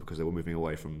the summer because they were moving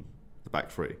away from the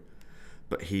back three.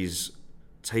 But he's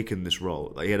taken this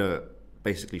role. Like, he had a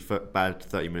basically bad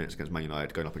 30 minutes against Man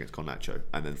United, going up against Garnacho,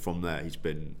 and then from there he's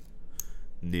been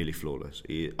nearly flawless.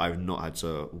 I've not had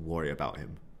to worry about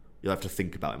him. You'll have to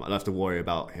think about him. I don't have to worry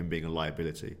about him being a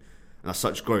liability. And that's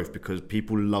such growth because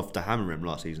people loved to hammer him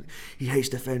last season. He hates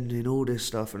defending, all this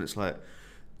stuff, and it's like, do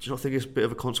you not think it's a bit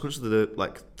of a consequence of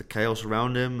the chaos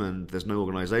around him, and there's no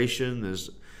organisation,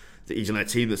 he's in a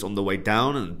team that's on the way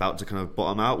down and about to kind of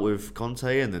bottom out with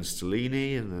Conte and then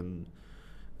Stellini, and then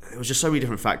there was just so many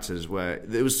different factors where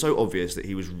it was so obvious that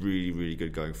he was really, really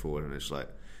good going forward, and it's like,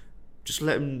 just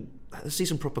let's see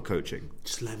some proper coaching.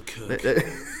 Just let him cook.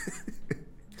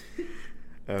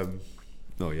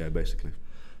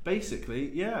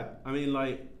 Basically, yeah. I mean,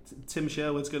 like, Tim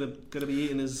Sherwood's gonna be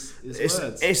eating his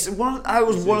words. It's one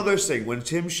of those things when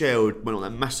Tim Sherwood went on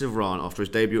that massive run after his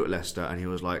debut at Leicester, and he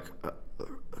was like,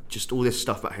 just all this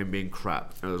stuff about him being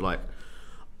crap, and I was like,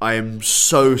 I am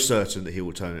so certain that he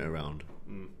will turn it around.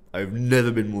 I've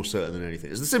never been more certain than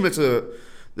anything. It's similar to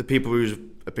the people whose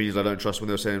opinions I don't trust when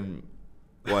they were saying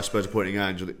why Spurs are pointing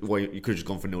Ange, why you could have just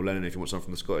gone for Neil Lennon if you want someone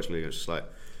from the Scottish League. It's just like,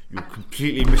 you're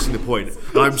completely missing the point.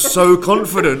 And I'm so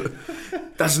confident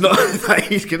that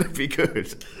he's going to be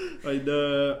good. I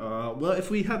know. Well,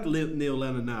 if we had Neil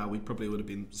Lennon now, we probably would have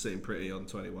been sitting pretty on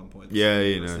 21 points.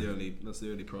 Yeah, that's the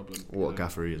only problem. What a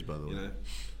gaffer he is, by the way.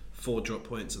 4 drop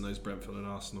points in those Brentford and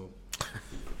Arsenal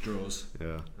draws.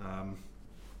 Yeah.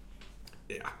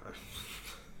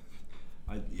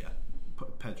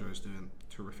 Pedro's doing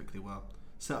terrifically well.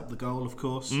 Set up the goal, of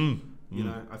course.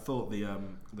 I thought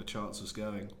the chance was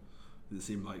going. It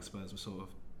seemed like Spurs were sort of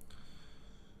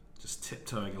just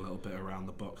tiptoeing a little bit around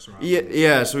the box.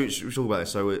 Yeah. So we talk about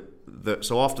this.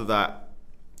 So after that,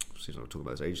 seems like we're talking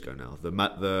about this ages ago now.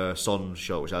 The Son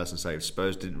shot which Alisson saved,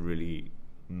 Spurs didn't really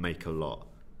make a lot,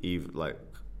 even like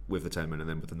with the 10 men and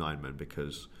then with the 9 men,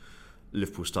 because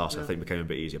Liverpool's task I think became a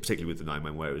bit easier, particularly with the 9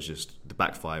 men, where it was just the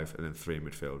back 5 and then 3 in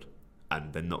midfield,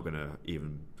 and they're not gonna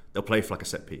they'll play for like a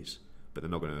set piece, but they're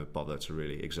not going to bother to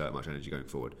really exert much energy going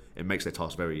forward. It makes their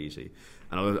task very easy.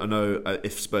 And I know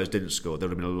if Spurs didn't score, there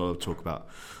would have been a lot of talk about,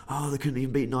 they couldn't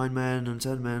even beat 9 men and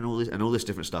 10 men, all this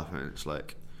different stuff. And it's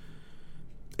like,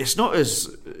 it's not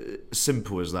as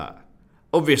simple as that.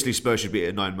 Obviously, Spurs should be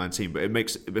a 9-man team, but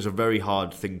it's a very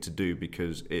hard thing to do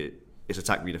because it's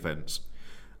attack v defence.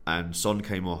 And Son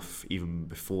came off even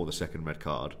before the second red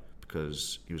card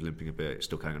because he was limping a bit,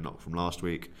 still carrying a knock from last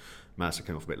week. Madison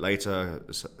came off a bit later,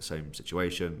 same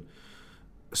situation.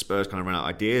 Spurs kind of ran out of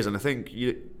ideas, and I think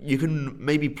you can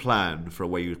maybe plan for a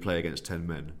way you would play against 10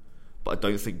 men, but I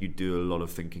don't think you do a lot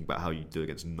of thinking about how you do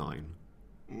against 9.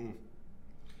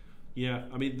 Yeah,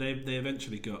 I mean they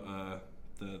eventually got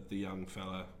the young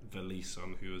fella Valise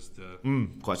on, who was the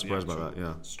quite surprised about that.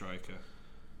 Yeah, striker.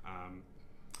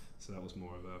 So that was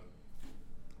more of a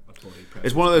body press.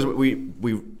 It's one of those where we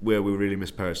really miss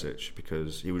Perisic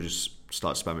because he would just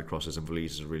start spamming crosses, and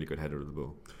Valise is a really good header of the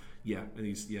ball. Yeah,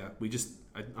 and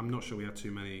I'm not sure we had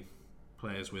too many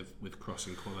players with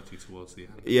crossing quality towards the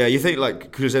end. Yeah, you think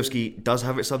like Kulusevski does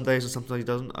have it some days and sometimes he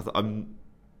doesn't.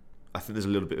 I think there's a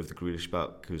little bit of the Grealish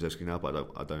about Kulusevski now, but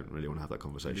I don't really want to have that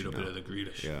conversation. A little bit of the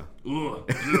Grealish. Yeah. Ooh, a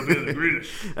little bit of the Grealish.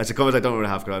 That's a comment I don't want to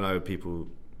have because I know people.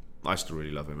 I still really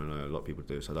love him, and I know a lot of people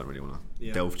do, so I don't really want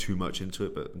to delve too much into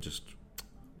it. But just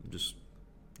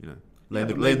laying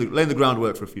the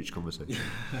groundwork for a future conversation.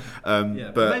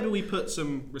 But maybe we put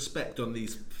some respect on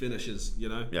these finishers.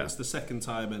 It's the second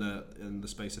time in the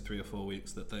space of 3 or 4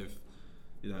 weeks that they've,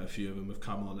 a few of them have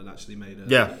come on and actually made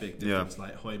a big difference.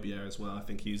 Like Højbjerg as well. I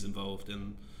think he's involved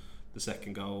in the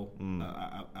second goal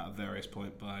at various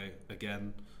point by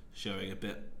again showing a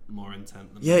bit more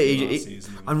intent than last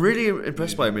season. I'm really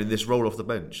impressed by him in this role off the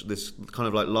bench. This kind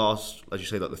of like last, as you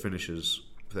say, like the finishers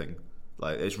thing.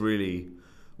 Like it's really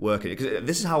working. Because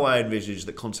this is how I envisaged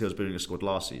that Conte was building a squad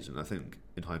last season. I think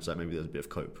in hindsight, maybe there's a bit of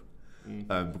cope.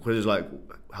 Because it's like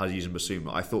how he's using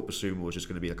Basuma. I thought Basuma was just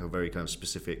going to be like a very kind of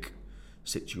specific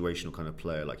situational kind of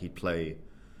player. Like he'd play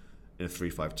in a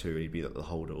 3-5-2 and he'd be like the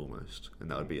holder almost,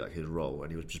 and that would be like his role.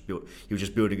 And he was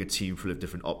just building a team full of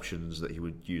different options that he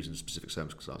would use in specific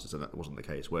circumstances, and that wasn't the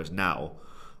case. Whereas now,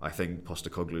 I think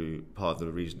Postecoglou, part of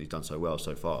the reason he's done so well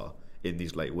so far in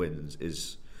these late wins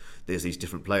is there's these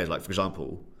different players. Like for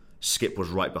example, Skip was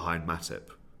right behind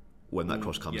Matip when that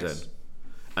cross comes in,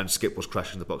 and Skip was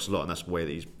crashing the box a lot, and that's the way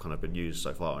that he's kind of been used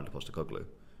so far under Postecoglou.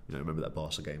 You know, remember that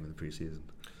Barca game in the pre-season?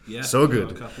 Yeah, so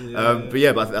good.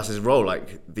 But that's his role.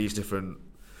 Like these different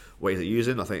ways of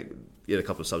using. I think he had a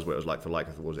couple of subs where it was like for like.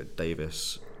 I think was it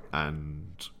Davis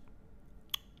and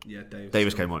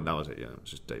Davis came on. That was it. Yeah, it was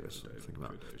just Davis.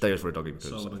 Davis for a doggy because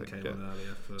Solomon I think, came on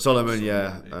earlier. Solomon.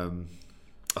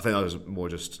 I think that was more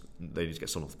just they need to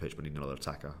get someone off the pitch, but need another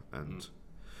attacker, and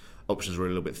options were a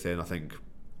little bit thin. I think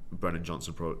Brennan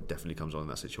Johnson definitely comes on in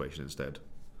that situation instead.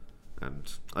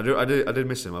 And I did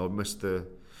miss him. I would miss the.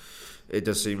 It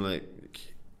does seem like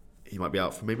he might be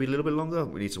out for maybe a little bit longer.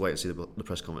 We need to wait and see the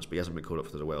press comments, but he hasn't been called up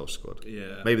for the Wales squad.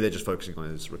 Yeah. Maybe they're just focusing on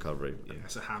his recovery. Yeah,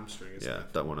 it's a hamstring, isn't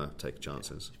it? Don't want to take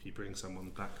chances. If you bring someone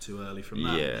back too early from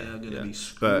that, they're going to be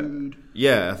screwed. But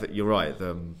I think you're right.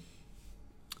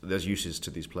 There's uses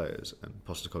to these players, and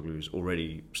Postecoglou's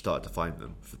already started to find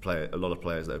them for a lot of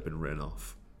players that have been written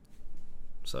off.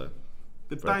 So.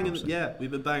 We've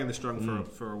been banging this drum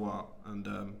for a while, and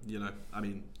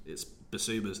it's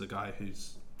Basuma's the guy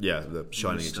who's the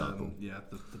shining example.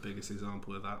 The biggest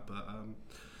example of that. But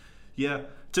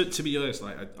to be honest,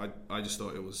 like I just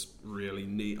thought it was really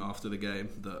neat after the game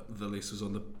that Veliz was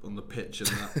on the pitch and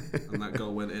that and that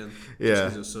goal went in.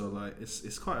 Just sort of like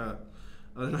it's quite a,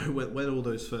 I don't know, when all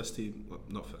those when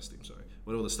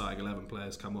all the starting 11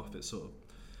 players come off, it's sort of.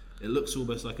 It looks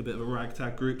almost like a bit of a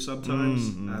ragtag group sometimes,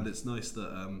 and it's nice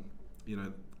that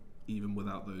even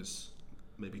without those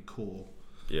maybe core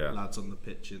lads on the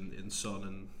pitch in Son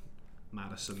and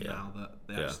Maddison now, that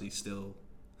they actually still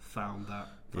found that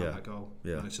goal.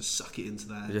 Managed to suck it into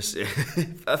there.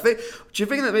 I think. Do you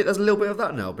think that there's a little bit of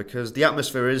that now, because the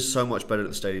atmosphere is so much better at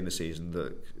the stadium this season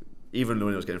that even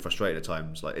when it was getting frustrated at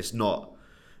times, like it's not.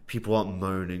 People aren't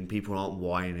moaning, people aren't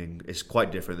whining. It's quite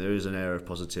different. There is an air of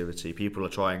positivity. People are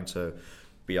trying to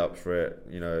be up for it.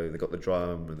 You know, they got the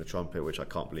drum and the trumpet, which I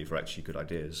can't believe are actually good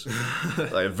ideas.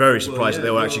 I'm very surprised that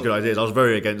they were actually good ideas. I was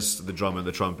very against the drum and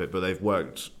the trumpet, but they've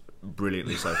worked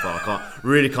brilliantly so far. I can't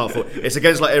fault. It's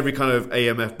against like every kind of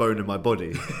AMF bone in my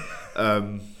body.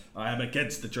 I am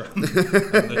against the drum and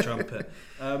the trumpet.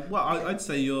 I'd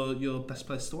say your best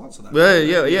place to answer that.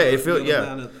 It feels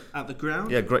at the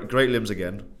ground. Yeah, great limbs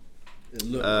again. It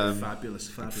looked like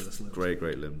fabulous limbs.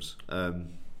 Great limbs.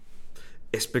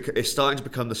 It's starting to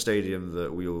become the stadium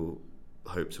that we all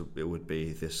hoped it would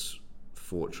be. This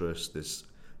fortress, this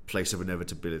place of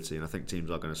inevitability, and I think teams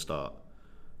are going to start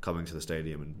coming to the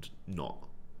stadium and not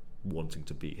wanting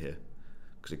to be here.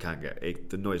 Because it can get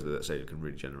the noise that stadium can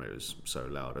really generate is so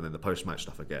loud, and then the post-match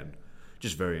stuff again,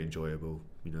 just very enjoyable.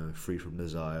 You know, free from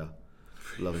desire,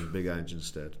 loving Big Ange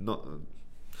instead.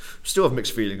 Still have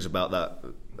mixed feelings about that.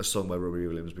 A song by Robbie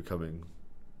Williams becoming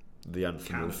the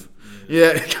anthem of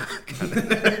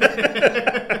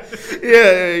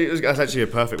that's actually a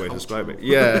perfect way to describe it.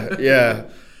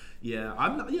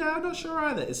 I'm not sure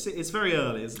either. It's very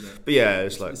early, isn't it? But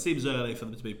it's like it seems early for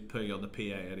them to be putting it on the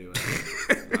PA anyway.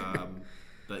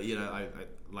 But I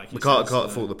like we can't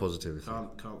fault the positivity.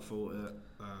 Can't fault it.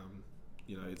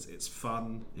 It's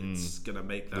fun. It's gonna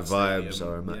make that the vibes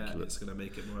stadium, are immaculate. It's gonna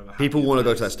make it more of a people want to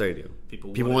go to that place. Stadium.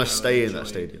 People want to stay in that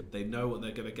stadium. They know what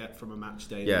they're gonna get from a match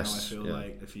day. Yes, now I feel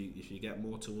like if you get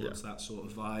more towards that sort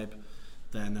of vibe,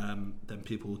 then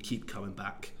people will keep coming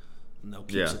back and they'll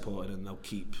keep supporting and they'll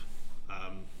keep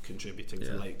contributing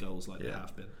to late goals like they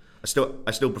have been. I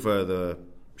still prefer the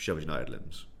Sheffield United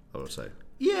limbs, I would say.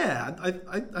 Yeah,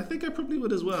 I think I probably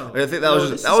would as well. I think that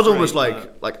was almost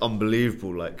like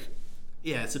unbelievable. Like,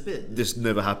 it's a bit. This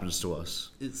never happens to us.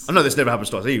 I know this never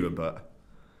happens to us either, but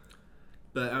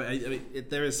I mean,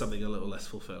 there is something a little less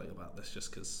fulfilling about this,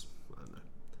 just because I don't know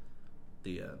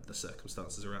the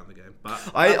circumstances around the game. But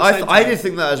I did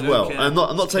think that as well. And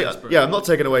I'm not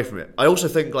taking away from it. I also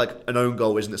think like an own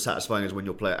goal isn't as satisfying as when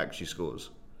your player actually scores.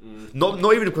 Not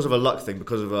even because of a luck thing,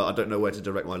 because of I don't know where to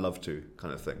direct my love to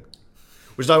kind of thing.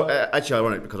 Which is actually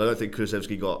ironic, because I don't think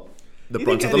Kulusevski got the He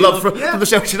brunt didn't of the get any love love, from the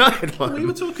Sheffield United one. We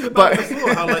were talking about But- it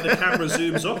before how like the camera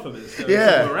zooms off of it, it's going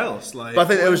Yeah. somewhere else. Like, But I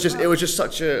think what it was is just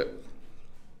such a.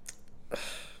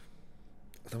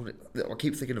 I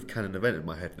keep thinking of Canon Event in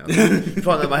my head now. Trying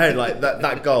that in my head, like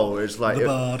that goal is like the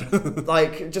Bard.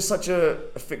 like just such a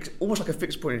almost like a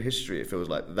fixed point in history. It feels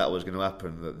like that was going to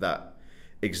happen. That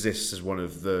exists as one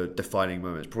of the defining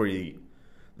moments, probably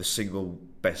the single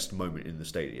best moment in the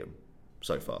stadium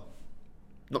so far.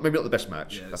 Maybe not the best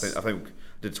match. Yes. I think I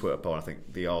did a Twitter poll. I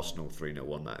think the Arsenal 3-0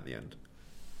 won that in the end,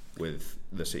 with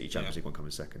the City Champions League one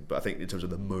coming second. But I think in terms of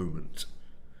the moment,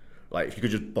 like if you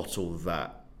could just bottle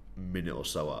that minute or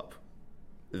so up,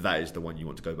 that is the one you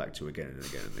want to go back to again and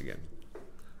again and again.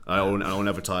 I'll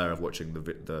never tire of watching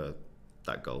that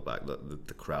goal back,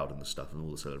 the crowd and the stuff and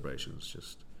all the celebrations.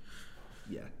 Just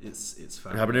it's fabulous.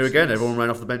 it happened here again. Everyone ran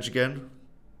off the bench again,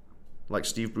 like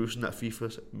Steve Bruce in that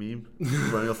FIFA meme,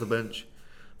 running off the bench,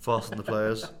 fast on the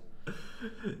players.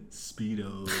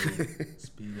 Speedo.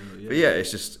 Yeah. But yeah,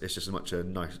 it's just a much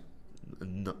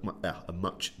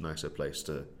nicer place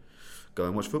to go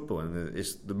and watch football, and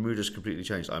the mood has completely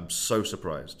changed. I'm so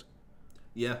surprised.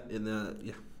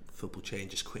 Football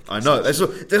changes quickly. I know. That's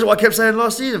what I kept saying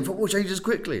last season. Football changes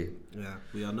quickly. Yeah,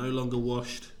 we are no longer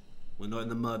washed. We're not in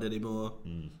the mud anymore.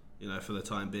 For the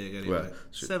time being, anyway. Well,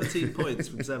 17 points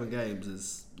from 7 games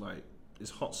is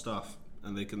hot stuff,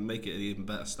 and they can make it an even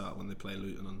better start when they play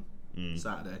Luton on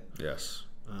Saturday. Yes.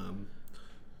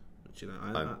 Which,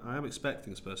 I am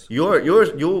expecting Spurs.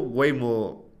 You're way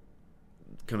more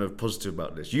kind of positive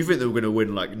about this. You think they were going to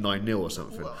win like 9-0 or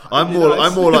something? Well, I'm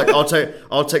more like I'll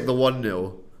take the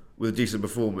 1-0 with a decent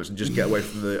performance and just get away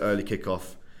from the early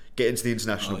kickoff, get into the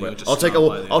international break. I'll take a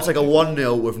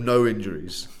 1-0 with no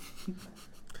injuries.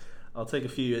 I'll take a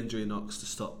few injury knocks to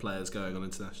stop players going on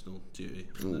international duty,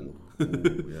 and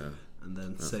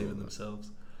then saving themselves.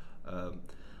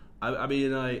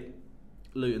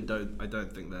 Luton I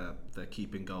don't think they're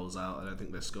keeping goals out. I don't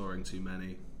think they're scoring too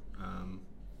many.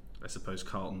 I suppose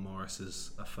Carlton Morris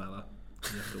is a fella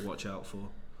you have to watch out for.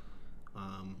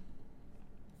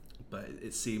 But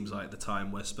it seems like the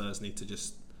time where Spurs need to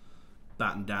just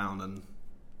batten down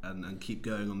and keep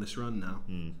going on this run now.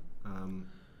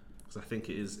 Because I think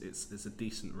it's a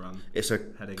decent run. It's a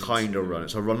kind of run.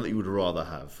 It's a run that you would rather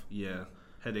have. Yeah,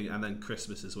 and then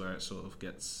Christmas is where it sort of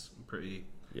gets pretty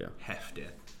hefty.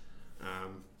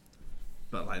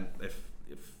 But like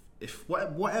if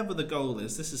whatever the goal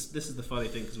is, this is the funny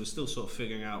thing, because we're still sort of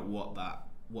figuring out what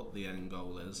the end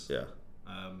goal is. Yeah.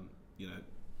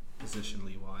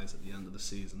 Positionally wise at the end of the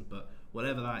season, but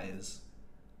whatever that is,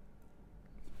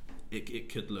 it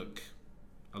could look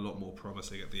a lot more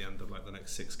promising at the end of like the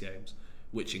next 6 games,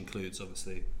 which includes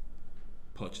obviously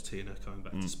Pochettino coming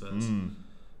back to Spurs.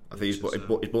 I think he's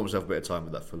bought himself a bit of time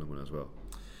with that Fulham one as well.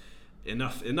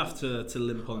 Enough to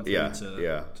limp on through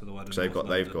to the one. Because they've got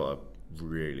a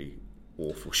really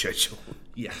awful schedule.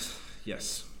 Yes.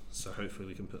 So hopefully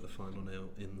we can put the final nail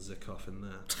in Zikoff in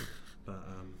there. But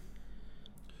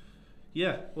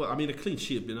a clean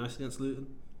sheet would be nice against Luton.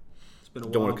 It's been a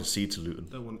while. Don't want to concede to Luton.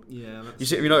 That's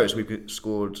Have you noticed we've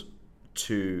scored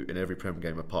 2 in every Prem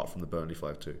game apart from the Burnley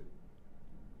 5-2?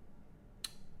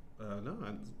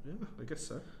 I guess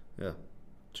so. Yeah,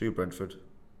 2 Brentford,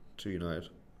 2 United,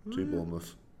 2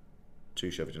 Bournemouth,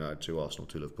 2 Sheffield United, 2 Arsenal,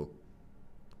 2 Liverpool.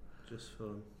 Just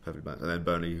for Perfect match. And then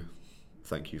Burnley,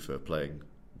 thank you for playing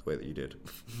the way that you did.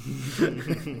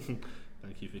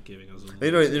 Thank you for giving us all.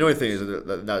 The annoying thing is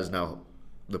that is now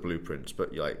the blueprint.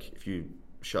 But like, if you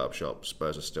shut up shop,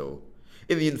 Spurs are still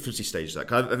in the infancy stage. I think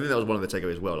that was one of the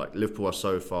takeaways as well. Like Liverpool are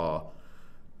so far.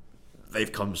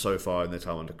 They've come so far in their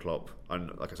time under Klopp.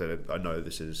 And like I said, I know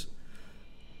this is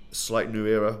a slight new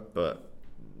era, but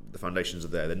the foundations are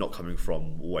there. They're not coming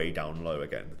from way down low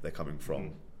again. They're coming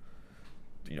from,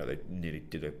 they nearly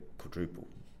did a quadruple,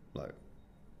 like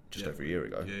just over a year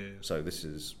ago. Yeah. So this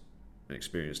is an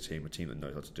experienced team, a team that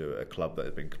knows how to do it, a club that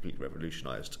has been completely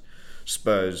revolutionised.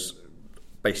 Spurs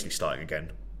basically starting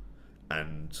again,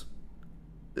 and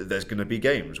there's going to be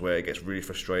games where it gets really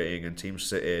frustrating and teams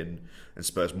sit in, and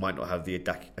Spurs might not have the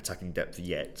attacking depth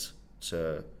yet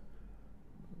to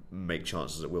make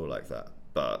chances at will like that,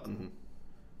 but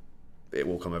it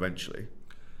will come eventually.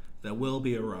 There will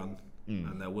be a run,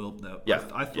 and there will.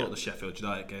 I thought the Sheffield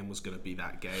United game was going to be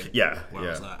that game. Yeah, where I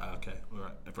was like, okay, all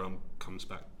right, everyone comes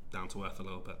back down to earth a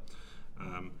little bit.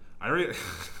 I really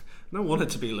don't want it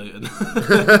to be Luton.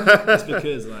 It's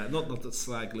because not to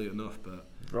slag Luton off, but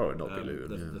not be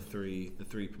Luton. The three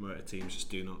promoted teams just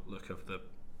do not look of the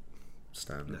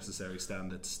necessary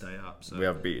standard to stay up. So we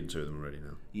have beaten 2 of them already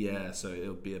now. Yeah, so it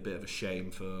would be a bit of a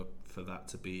shame for that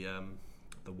to be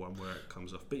the one where it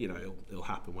comes off. But it'll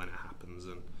happen when it happens,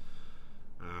 and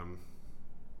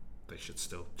they should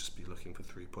still just be looking for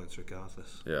 3 points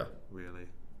regardless. Yeah, really.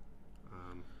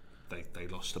 They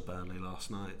lost to Burnley last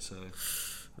night, so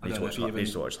I need to watch the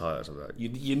highlights of that.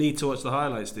 You need to watch the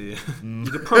highlights, do you?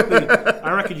 You could probably,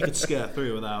 I reckon you could skirt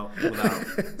through without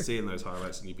seeing those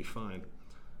highlights, and you'd be fine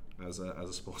as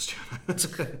a sports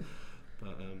journalist.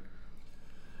 But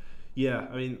yeah,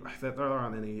 I mean, there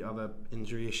aren't any other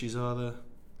injury issues, are there?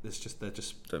 It's just they're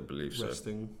just don't believe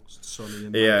resting Sonny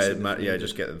and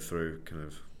just get them through, kind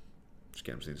of just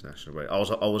get them to the international break. I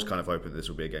was kind of hoping this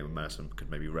would be a game where Madison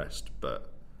could maybe rest,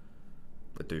 but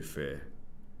I do fear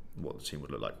what the team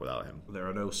would look like without him. There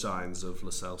are no signs of Lo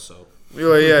Celso.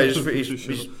 Yeah,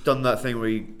 he's done that thing where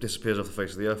he disappears off the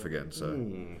face of the earth again. So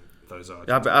those are it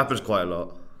happens quite a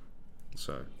lot.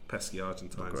 So pesky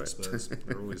Argentines at Spurs.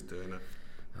 They're always doing it.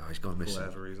 Oh, he's gone missing For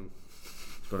whatever reason.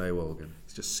 He's gone AWOL again.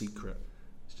 It's just secret.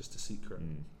 It's just a secret.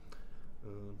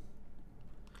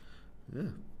 Yeah.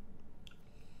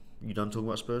 You done talking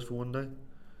about Spurs for one day?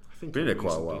 I think been here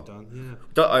quite a while. Done,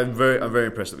 yeah. I'm very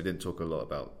impressed that we didn't talk a lot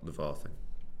about the VAR thing.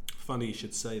 Funny you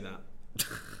should say that.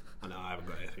 I know I haven't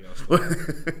got anything else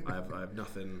to I have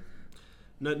nothing.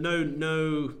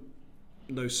 No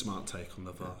smart take on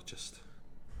the VAR. Just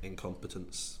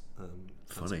incompetence.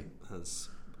 Funny has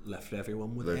left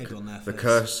everyone with a head on their face. The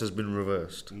curse has been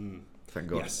reversed. Thank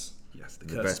God. Yes, the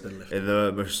curse has been lifted. In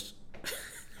the most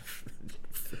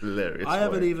hilarious I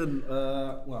haven't way. even.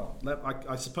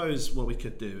 I suppose what we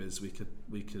could do is we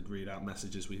could read out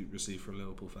messages we received from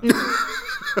Liverpool fans,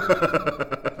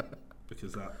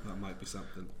 because that might be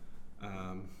something.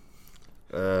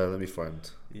 Let me find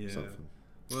something.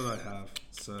 What do I have?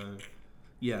 So,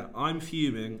 yeah, I'm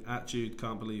fuming at Jude.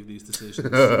 Can't believe these decisions.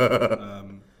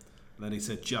 Then he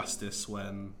said justice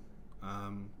when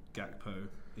Gakpo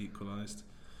equalised.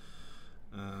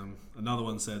 Another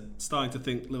one said, starting to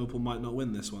think Liverpool might not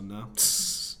win this one now.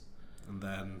 And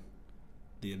then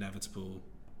the inevitable,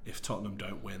 if Tottenham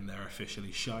don't win, they're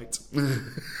officially shite.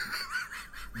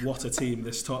 What a team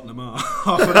this Tottenham are.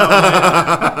 Half an hour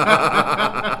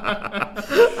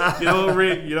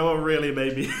later. You know what really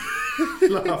made me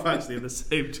laugh, actually, in the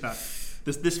same chat?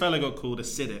 This fella got called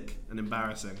acidic and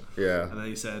embarrassing. Yeah. And then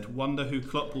he said, wonder who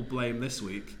Klopp will blame this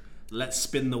week. Let's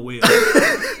spin the wheel.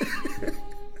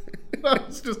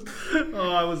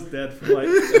 I was dead for like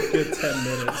a good 10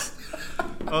 minutes.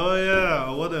 Oh yeah, I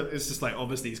wonder. It's just like,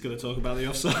 obviously he's going to talk about the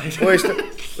offside. Well,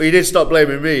 he did stop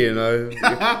blaming me, you know.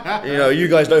 You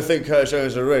guys don't think Curtis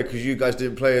Jones are red because you guys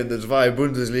didn't play in the Zweite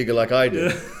Bundesliga like I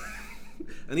did. Yeah.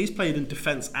 And he's played in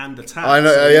defence and attack. I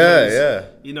know, so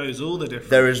he knows all the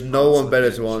different. There is no one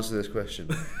better to answer this question.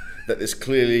 That this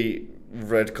clearly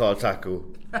red card tackle.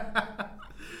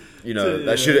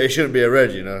 It shouldn't be a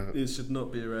red. It should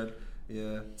not be a red.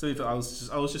 Yeah. To be fair, I was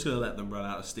just going to let them run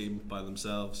out of steam by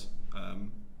themselves,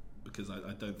 because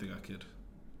I don't think I could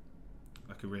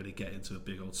really get into a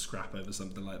big old scrap over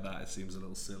something like that. It seems a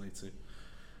little silly to.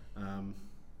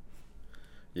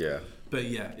 Yeah. But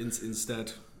yeah,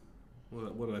 instead.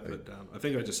 What did I put down? I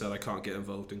think I just said I can't get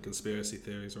involved in conspiracy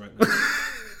theories right now.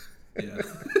 Yeah.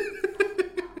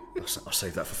 I'll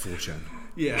save that for 4chan.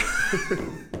 Yeah.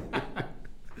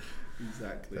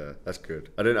 Exactly. Yeah, that's good.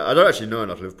 I don't actually know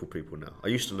enough Liverpool people now. I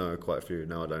used to know quite a few.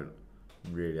 Now I don't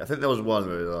really. I think there was one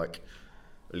where like,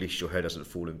 at least your hair doesn't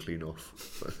fall and clean off.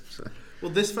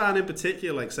 Well, this fan in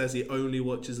particular says he only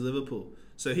watches Liverpool.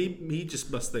 So he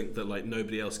just must think that like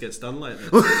nobody else gets done like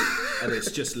this, and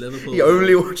it's just Liverpool. He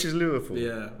only watches Liverpool.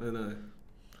 Yeah, I know.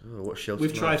 Oh, what shelter?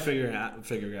 We've tried figuring it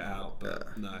out,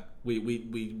 but no.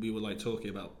 We were like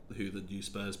talking about who the new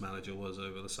Spurs manager was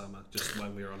over the summer, just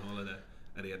when we were on holiday,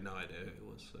 and he had no idea who it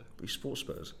was. So. He sports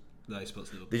Spurs. No, he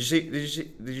sports Liverpool.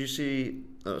 Did you see?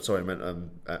 Oh, sorry, I meant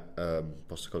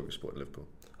Postecoglou supported Liverpool.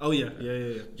 Oh yeah.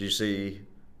 Did you see?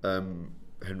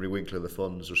 Henry Winkler, the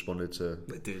Fonz, responded to.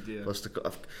 They did, yeah.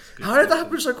 How did that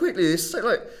happen so quickly? It's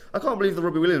like I can't believe the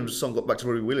Robbie Williams song got back to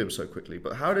Robbie Williams so quickly.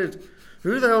 But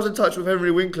who the hell's in touch with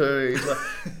Henry Winkler?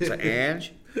 He's like,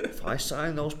 Ange, if I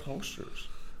sign those posters,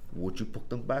 would you put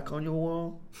them back on your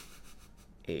wall?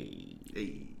 Hey.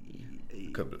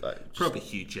 Probably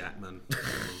Hugh Jackman. I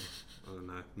don't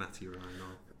know, Matty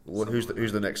Ryan. Who's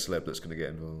the next celeb that's going to get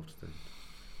involved? Then?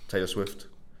 Taylor Swift.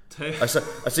 I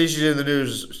see she's in the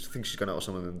news. I think she's going out with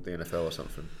someone in the NFL or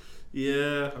something.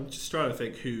 Yeah, I'm just trying to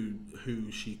think who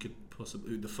she could possibly,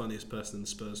 who the funniest person in the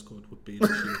Spurs squad would be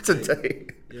today.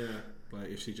 Yeah, like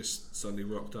if she just suddenly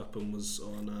rocked up and was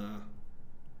on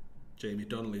Jamie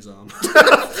Donnelly's arm.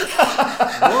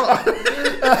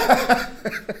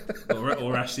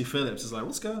 or Ashley Phillips is like,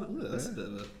 what's going on? That's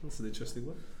an interesting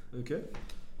one. Okay.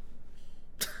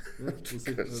 We'll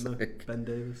see. I God's don't know. sake.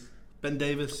 Ben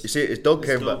Davis. You see, his dog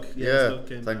His came dog, back. yeah, Yeah, his dog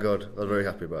came thank back. God. I was very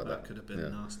happy about that. That could have been Yeah.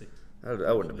 nasty.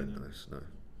 That wouldn't have been nice. No,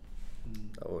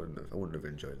 I wouldn't have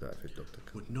enjoyed that if his dog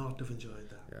took. Would not have enjoyed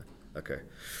that. Yeah. Okay.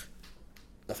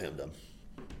 I think I'm done.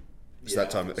 It's that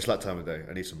time. It's that time of day.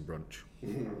 I need some brunch.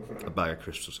 A bag of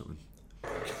crisps or something.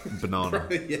 Banana.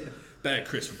 Yeah. Bear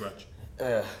Chris for brunch.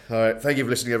 All right. Thank you for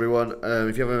listening, everyone.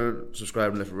 If you haven't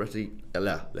subscribed and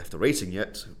left a rating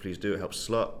yet, please do. It helps us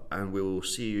a lot. And we'll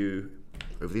see you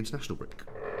over the international break.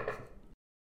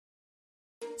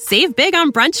 Save big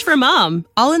on brunch for mom,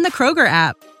 all in the Kroger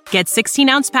app. Get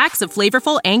 16-ounce packs of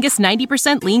flavorful Angus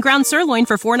 90% lean ground sirloin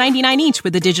for $4.99 each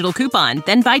with a digital coupon.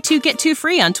 Then buy 2, get 2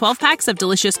 free on 12 packs of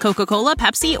delicious Coca-Cola,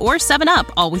 Pepsi, or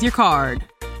 7-Up, all with your card.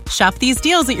 Shop these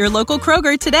deals at your local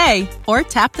Kroger today, or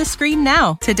tap the screen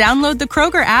now to download the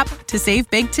Kroger app to save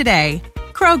big today.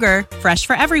 Kroger, fresh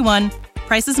for everyone.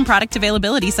 Prices and product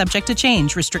availability subject to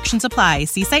change. Restrictions apply.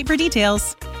 See site for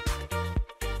details.